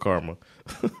out of a karma.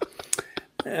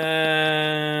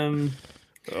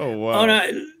 Oh wow. Oh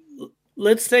no.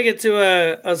 Let's take it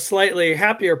to a slightly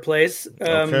happier place.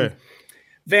 Okay.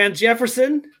 Van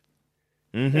Jefferson,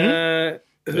 who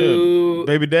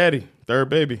baby daddy, third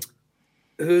baby,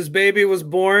 whose baby was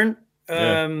born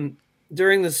during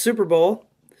the Super Bowl.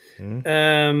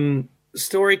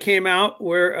 Story came out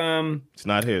where it's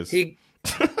not his.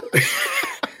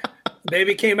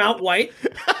 Baby came out white.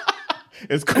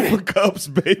 It's Cooper Kupp's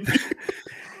baby.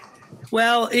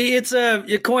 Well, it's a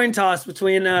coin toss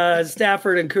between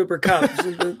Stafford and Cooper Kupp.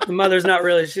 The mother's not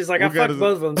really. She's like, I fucked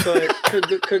both of them, so it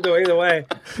could go either way.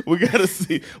 We gotta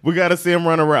see him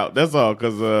run a route. That's all,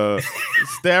 because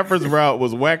Stafford's route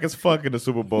was whack as fuck in the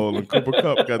Super Bowl, and Cooper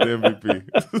Kupp got the MVP.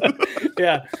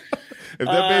 Yeah. If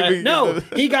that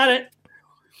baby, he got it.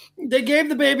 They gave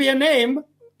the baby a name.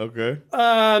 Okay.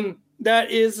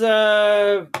 That is,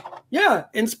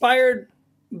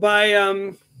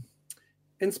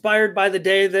 inspired by the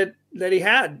day that he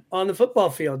had on the football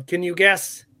field. Can you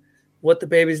guess what the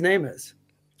baby's name is?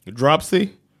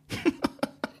 Dropsy?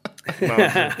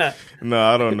 No,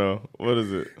 I don't know. What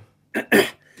is it?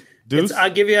 Deuce? I'll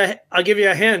give you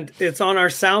a hint. It's on our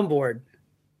soundboard.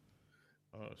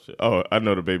 Oh shit! Oh, I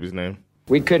know the baby's name.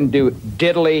 We couldn't do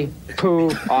diddly poo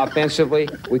offensively.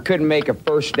 We couldn't make a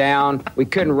first down. We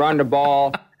couldn't run the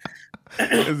ball.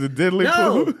 Is it diddly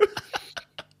poo?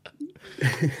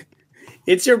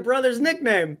 It's your brother's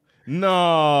nickname.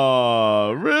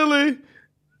 No, really?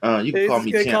 You can call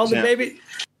me Champ.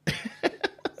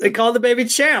 They call the baby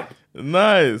Champ.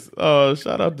 Nice. Oh,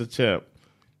 shout out to Champ.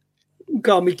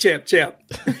 Call me Champ. I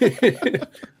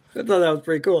thought that was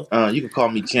pretty cool. You can call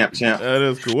me Champ. That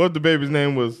is cool. What the baby's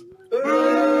name was?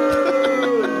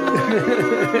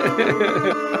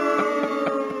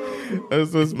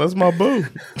 That's my boo.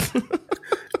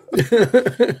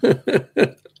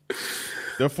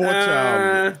 Their fourth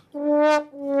child. No,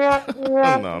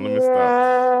 let me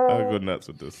stop. I'll go nuts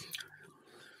with this.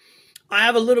 I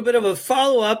have a little bit of a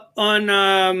follow-up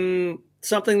on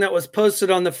something that was posted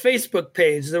on the Facebook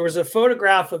page. There was a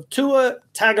photograph of Tua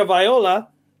Tagovailoa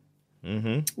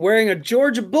wearing a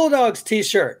Georgia Bulldogs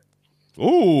t-shirt.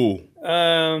 Ooh.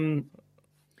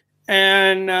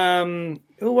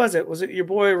 Who was it? Was it your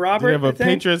boy Robert? Did he have a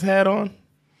Patriots hat on?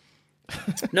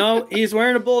 No, he's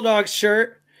wearing a Bulldogs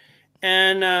shirt.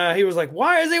 And he was like,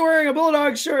 why is he wearing a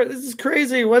Bulldog shirt? This is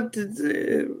crazy.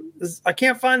 I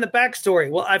can't find the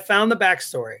backstory. Well, I found the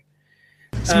backstory.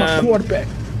 It's my quarterback.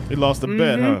 He lost a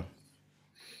bet, huh?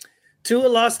 Tua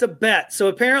lost a bet. So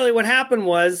apparently what happened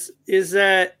is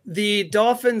that the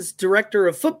Dolphins director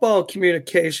of football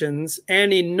communications,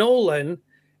 Annie Nolan,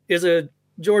 is a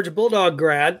Georgia Bulldog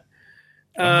grad.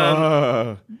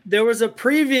 There was a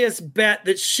previous bet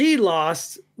that she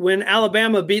lost when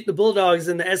Alabama beat the Bulldogs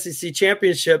in the SEC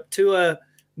championship. Tua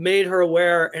made her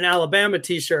wear an Alabama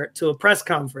t-shirt to a press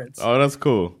conference. Oh, that's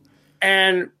cool.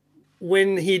 And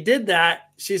when he did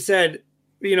that, she said,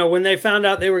 when they found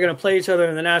out they were going to play each other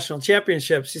in the national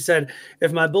championship, she said,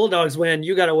 if my Bulldogs win,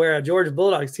 you got to wear a Georgia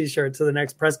Bulldogs t-shirt to the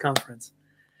next press conference.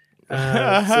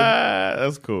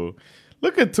 That's cool.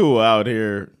 Look at Tua out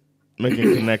here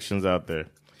making connections out there.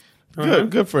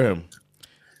 Good for him.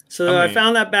 So I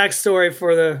found that backstory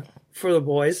for the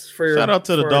boys. Shout out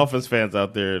to the Dolphins fans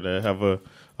out there that have a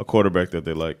quarterback that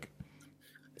they like.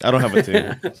 I don't have a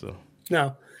team, so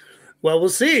no. Well, we'll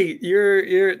see.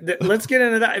 Let's get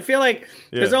into that. I feel like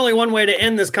there's only one way to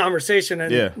end this conversation.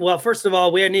 And well, first of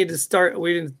all, we need to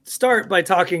start by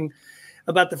talking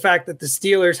about the fact that the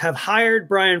Steelers have hired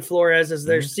Brian Flores as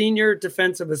their senior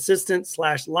defensive assistant /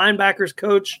 linebackers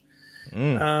coach.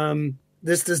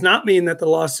 This does not mean that the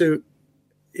lawsuit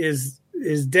is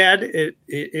dead.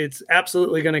 It's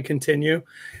absolutely going to continue.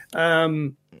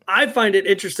 I find it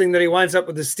interesting that he winds up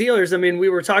with the Steelers. I mean, we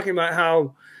were talking about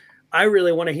how I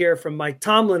really want to hear from Mike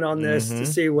Tomlin on this to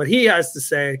see what he has to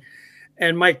say.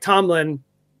 And Mike Tomlin,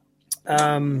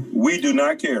 we do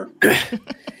not care.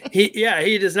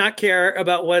 he does not care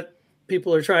about what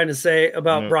people are trying to say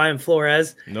about Brian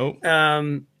Flores. Nope.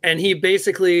 And he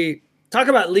basically talk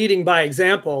about leading by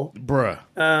example, bruh.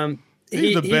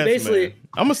 He's the best, basically. Man.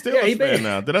 I'm a Steelers fan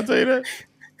now. Did I tell you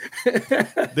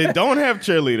that? They don't have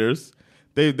cheerleaders.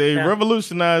 They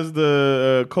revolutionized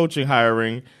the coaching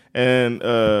hiring, and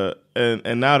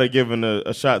now they're giving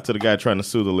a shot to the guy trying to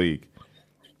sue the league.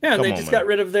 Yeah, and they just got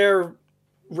rid of their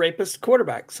rapist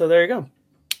quarterback. So there you go.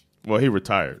 Well, he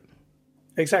retired.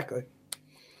 Exactly.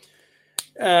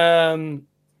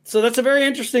 So that's a very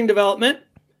interesting development.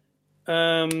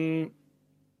 So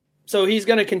he's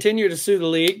going to continue to sue the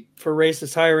league for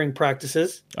racist hiring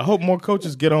practices. I hope more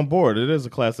coaches get on board. It is a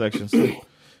class action suit.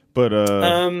 But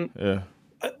yeah.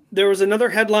 There was another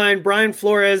headline. Brian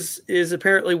Flores is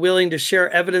apparently willing to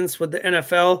share evidence with the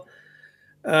NFL.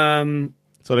 So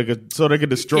they could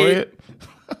destroy it.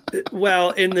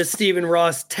 Well, in the Stephen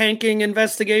Ross tanking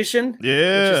investigation.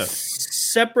 Yeah. Which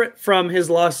is separate from his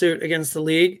lawsuit against the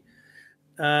league.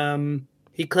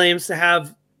 He claims to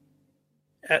have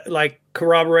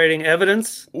corroborating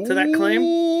evidence to that claim.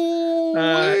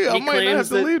 I might not have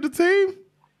to leave the team.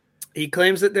 He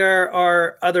claims that there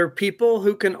are other people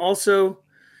who can also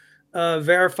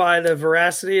verify the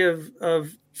veracity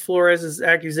of Flores'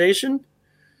 accusation.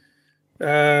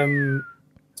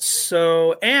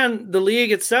 So, and the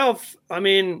league itself, I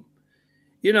mean,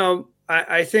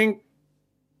 I think,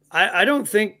 I don't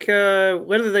think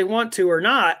whether they want to or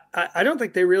not, I don't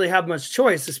think they really have much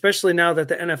choice, especially now that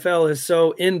the NFL is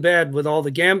so in bed with all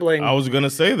the gambling. I was going to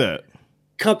say that.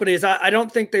 Companies, I don't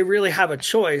think they really have a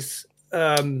choice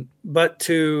but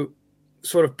to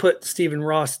sort of put Stephen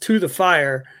Ross to the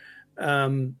fire.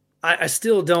 I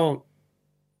still don't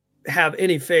have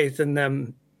any faith in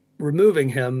them removing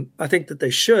him. I think that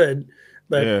they should,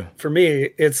 but for me,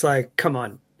 it's like, come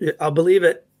on, I'll believe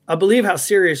it. I believe how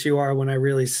serious you are when I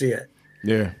really see it.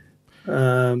 Yeah.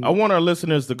 I want our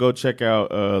listeners to go check out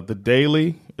The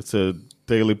Daily. It's a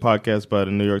daily podcast by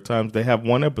the New York Times. They have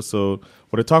one episode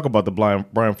where they talk about the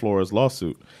Brian Flores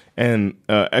lawsuit. And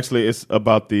actually, it's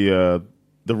about the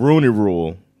Rooney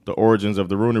Rule, the origins of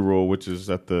the Rooney Rule, which is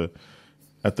at the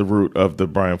root of the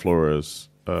Brian Flores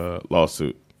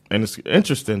lawsuit. And it's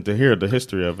interesting to hear the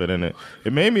history of it. And it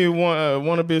made me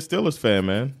want to be a Steelers fan,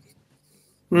 man.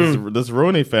 This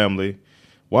Rooney family,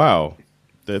 wow,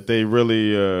 that they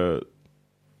really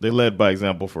they led by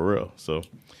example for real. So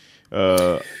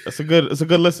it's a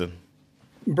good listen.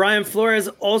 Brian Flores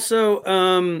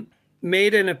also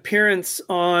made an appearance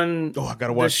on I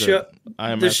gotta watch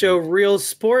the show Real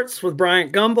Sports with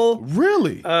Bryant Gumbel.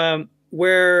 Really?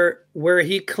 Where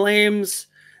he claims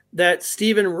that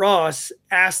Stephen Ross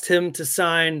asked him to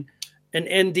sign an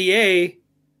NDA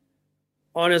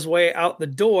on his way out the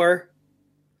door.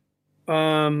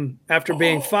 After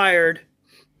being fired,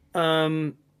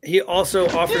 he also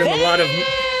offered him a lot of.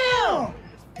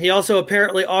 He also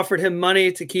apparently offered him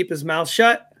money to keep his mouth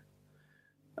shut.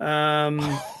 That's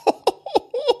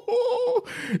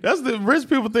the rich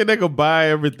people think they can buy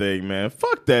everything, man.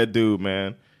 Fuck that dude,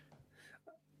 man.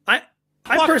 I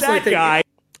personally think I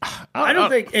don't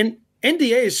think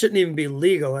NDAs shouldn't even be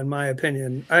legal, in my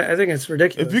opinion. I think it's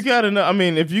ridiculous. If you got enough, I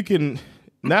mean, if you can.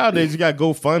 Nowadays, you got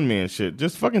GoFundMe and shit.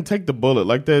 Just fucking take the bullet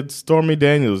like that Stormy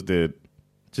Daniels did.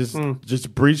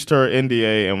 Just breached her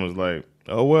NDA and was like,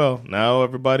 oh, well, now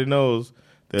everybody knows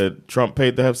that Trump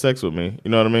paid to have sex with me.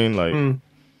 You know what I mean? Like,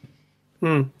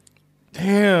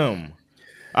 damn.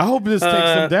 I hope this takes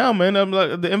them down, man. I'm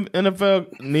like, the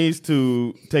NFL needs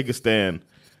to take a stand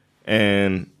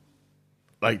and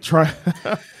like try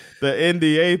the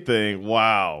NDA thing.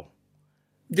 Wow.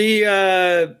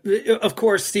 Of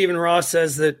course, Stephen Ross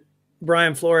says that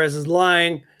Brian Flores is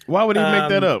lying. Why would he make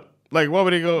that up? Like, why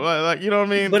would he go? Like, you know what I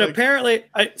mean? But like, apparently,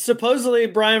 supposedly,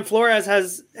 Brian Flores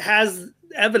has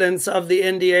evidence of the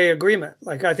NDA agreement.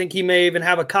 Like, I think he may even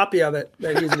have a copy of it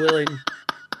that he's willing,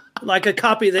 like a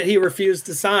copy that he refused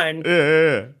to sign.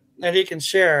 Yeah. That he can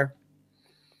share.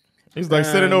 He's like,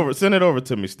 send it over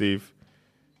to me, Steve.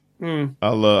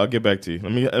 I'll get back to you.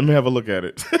 Let me have a look at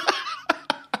it.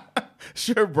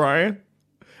 Sure, Brian.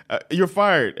 You're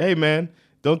fired. Hey, man,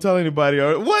 don't tell anybody.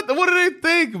 What do they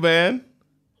think, man?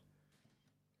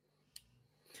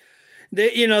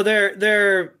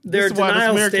 Their this is why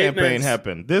the smear campaign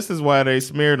happened. This is why they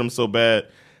smeared him so bad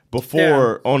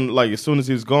before on like as soon as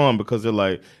he was gone, because they're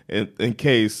like in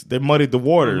case they muddied the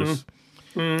waters.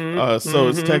 So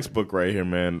it's textbook right here,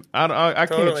 man. I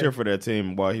can't cheer for that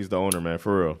team while he's the owner, man.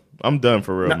 For real, I'm done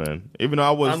for real, man. Even though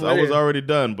I was already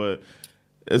done, but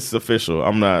it's official.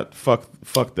 I'm not. Fuck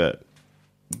that.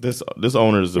 This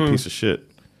owner is a piece of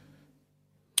shit.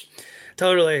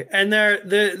 Totally, and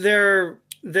their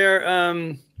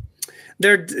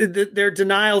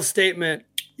denial statement,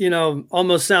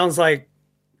 almost sounds like,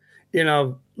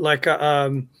 like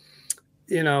a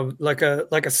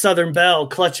Southern belle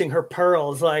clutching her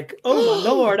pearls, like, oh my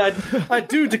Lord, I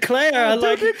do declare,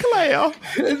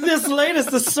 this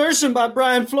latest assertion by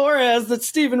Brian Flores that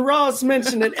Stephen Ross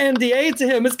mentioned an NDA to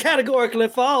him is categorically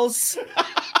false.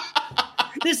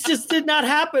 This just did not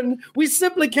happen. We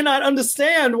simply cannot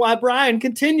understand why Brian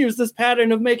continues this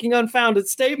pattern of making unfounded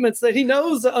statements that he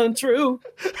knows are untrue.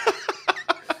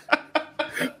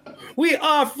 We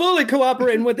are fully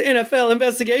cooperating with the NFL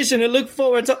investigation and look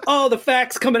forward to all the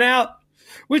facts coming out,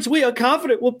 which we are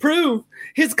confident will prove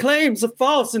his claims are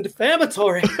false and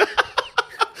defamatory.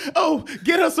 Oh,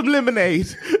 get us some lemonade.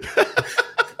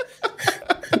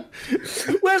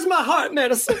 Where's my heart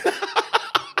medicine?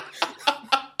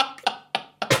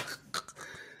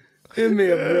 Give me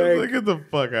a break. Get the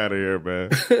fuck out of here, man.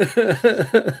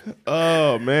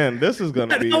 Oh man, this is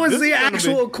gonna be. That was the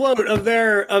actual quote of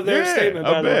their statement.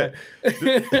 By the way,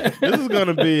 this is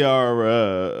gonna be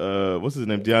our what's his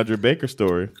name, DeAndre Baker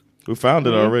story. We found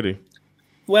it already.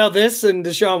 Well, this and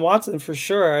Deshaun Watson for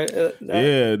sure.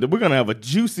 Yeah, we're gonna have a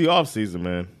juicy offseason,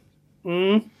 man.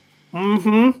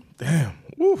 Damn.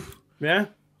 Woof. Yeah.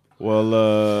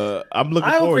 Well, I'm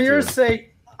looking forward to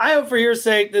it. I hope for your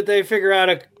sake that they figure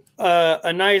out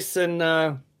a nice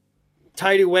and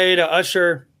tidy way to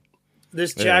usher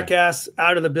this jackass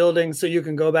out of the building so you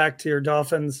can go back to your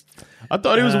Dolphins. I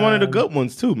thought he was one of the good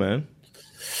ones too, man.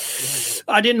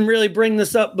 I didn't really bring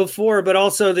this up before, but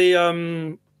also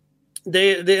the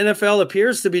NFL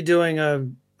appears to be doing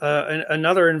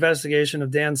another investigation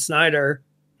of Dan Snyder.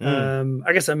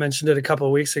 I guess I mentioned it a couple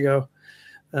of weeks ago.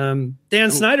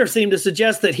 Dan Snyder seemed to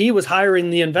suggest that he was hiring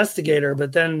the investigator,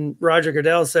 but then Roger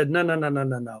Goodell said, no.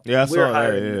 Yeah, we're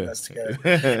hiring the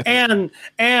investigator.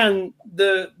 and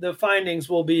the findings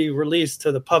will be released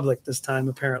to the public this time,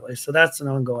 apparently. So that's an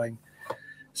ongoing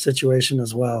situation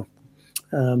as well.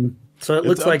 So it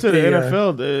looks like to the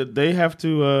NFL, they have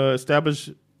to establish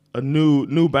a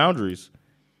new boundaries.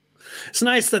 It's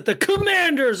nice that the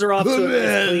Commanders are off to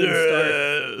a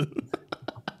clean start.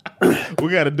 We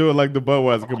got to do it like the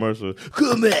Budweiser commercial.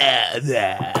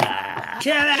 Commander!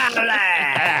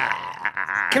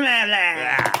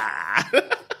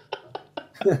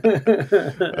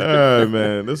 All right,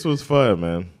 man. This was fun,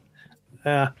 man.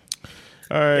 Yeah.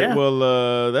 All right.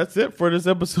 Well, that's it for this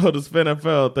episode of Spin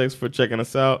NFL. Thanks for checking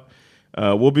us out.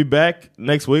 We'll be back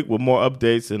next week with more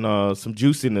updates and some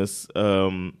juiciness.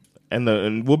 And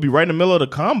we'll be right in the middle of the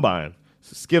combine.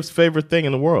 It's Skip's favorite thing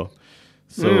in the world.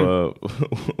 So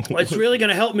well, it's really going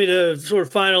to help me to sort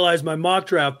of finalize my mock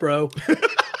draft, bro.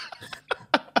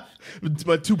 It's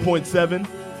my 2.7,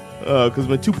 because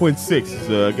my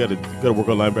 2.6, I gotta work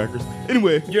on linebackers.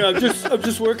 Anyway, yeah, I'm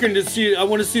just working to see. I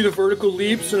want to see the vertical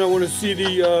leaps, and I want to see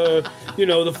the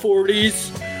the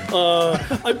 40s.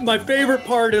 My favorite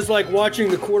part is like watching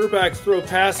the quarterback throw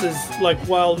passes like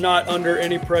while not under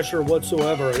any pressure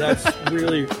whatsoever. That's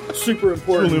really super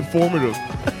important. Really informative.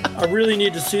 I really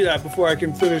need to see that before I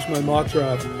can finish my mock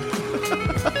draft.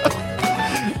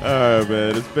 All right,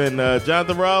 man. It's been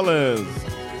Jonathan Rollins.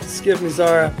 Skip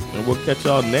Mizara. And we'll catch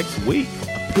y'all next week.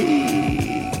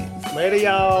 Peace. Later,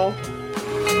 y'all.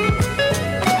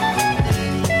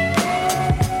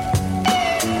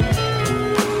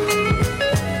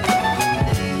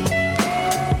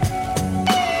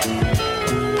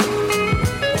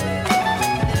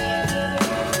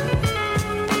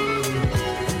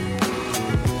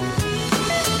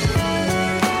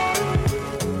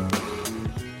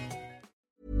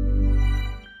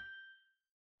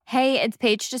 Hey, it's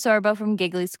Paige DeSorbo from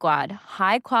Giggly Squad.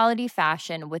 High quality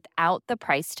fashion without the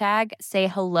price tag. Say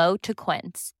hello to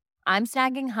Quince. I'm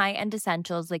snagging high-end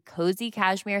essentials like cozy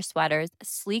cashmere sweaters,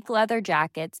 sleek leather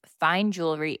jackets, fine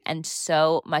jewelry, and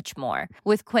so much more.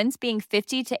 With Quince being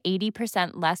 50 to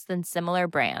 80% less than similar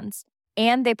brands.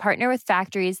 And they partner with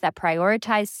factories that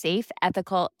prioritize safe,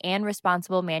 ethical, and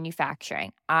responsible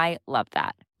manufacturing. I love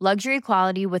that. Luxury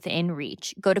quality within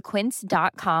reach. Go to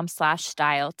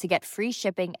quince.com/style to get free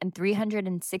shipping and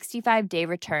 365-day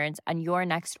returns on your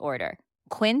next order.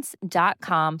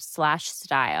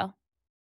 Quince.com/style.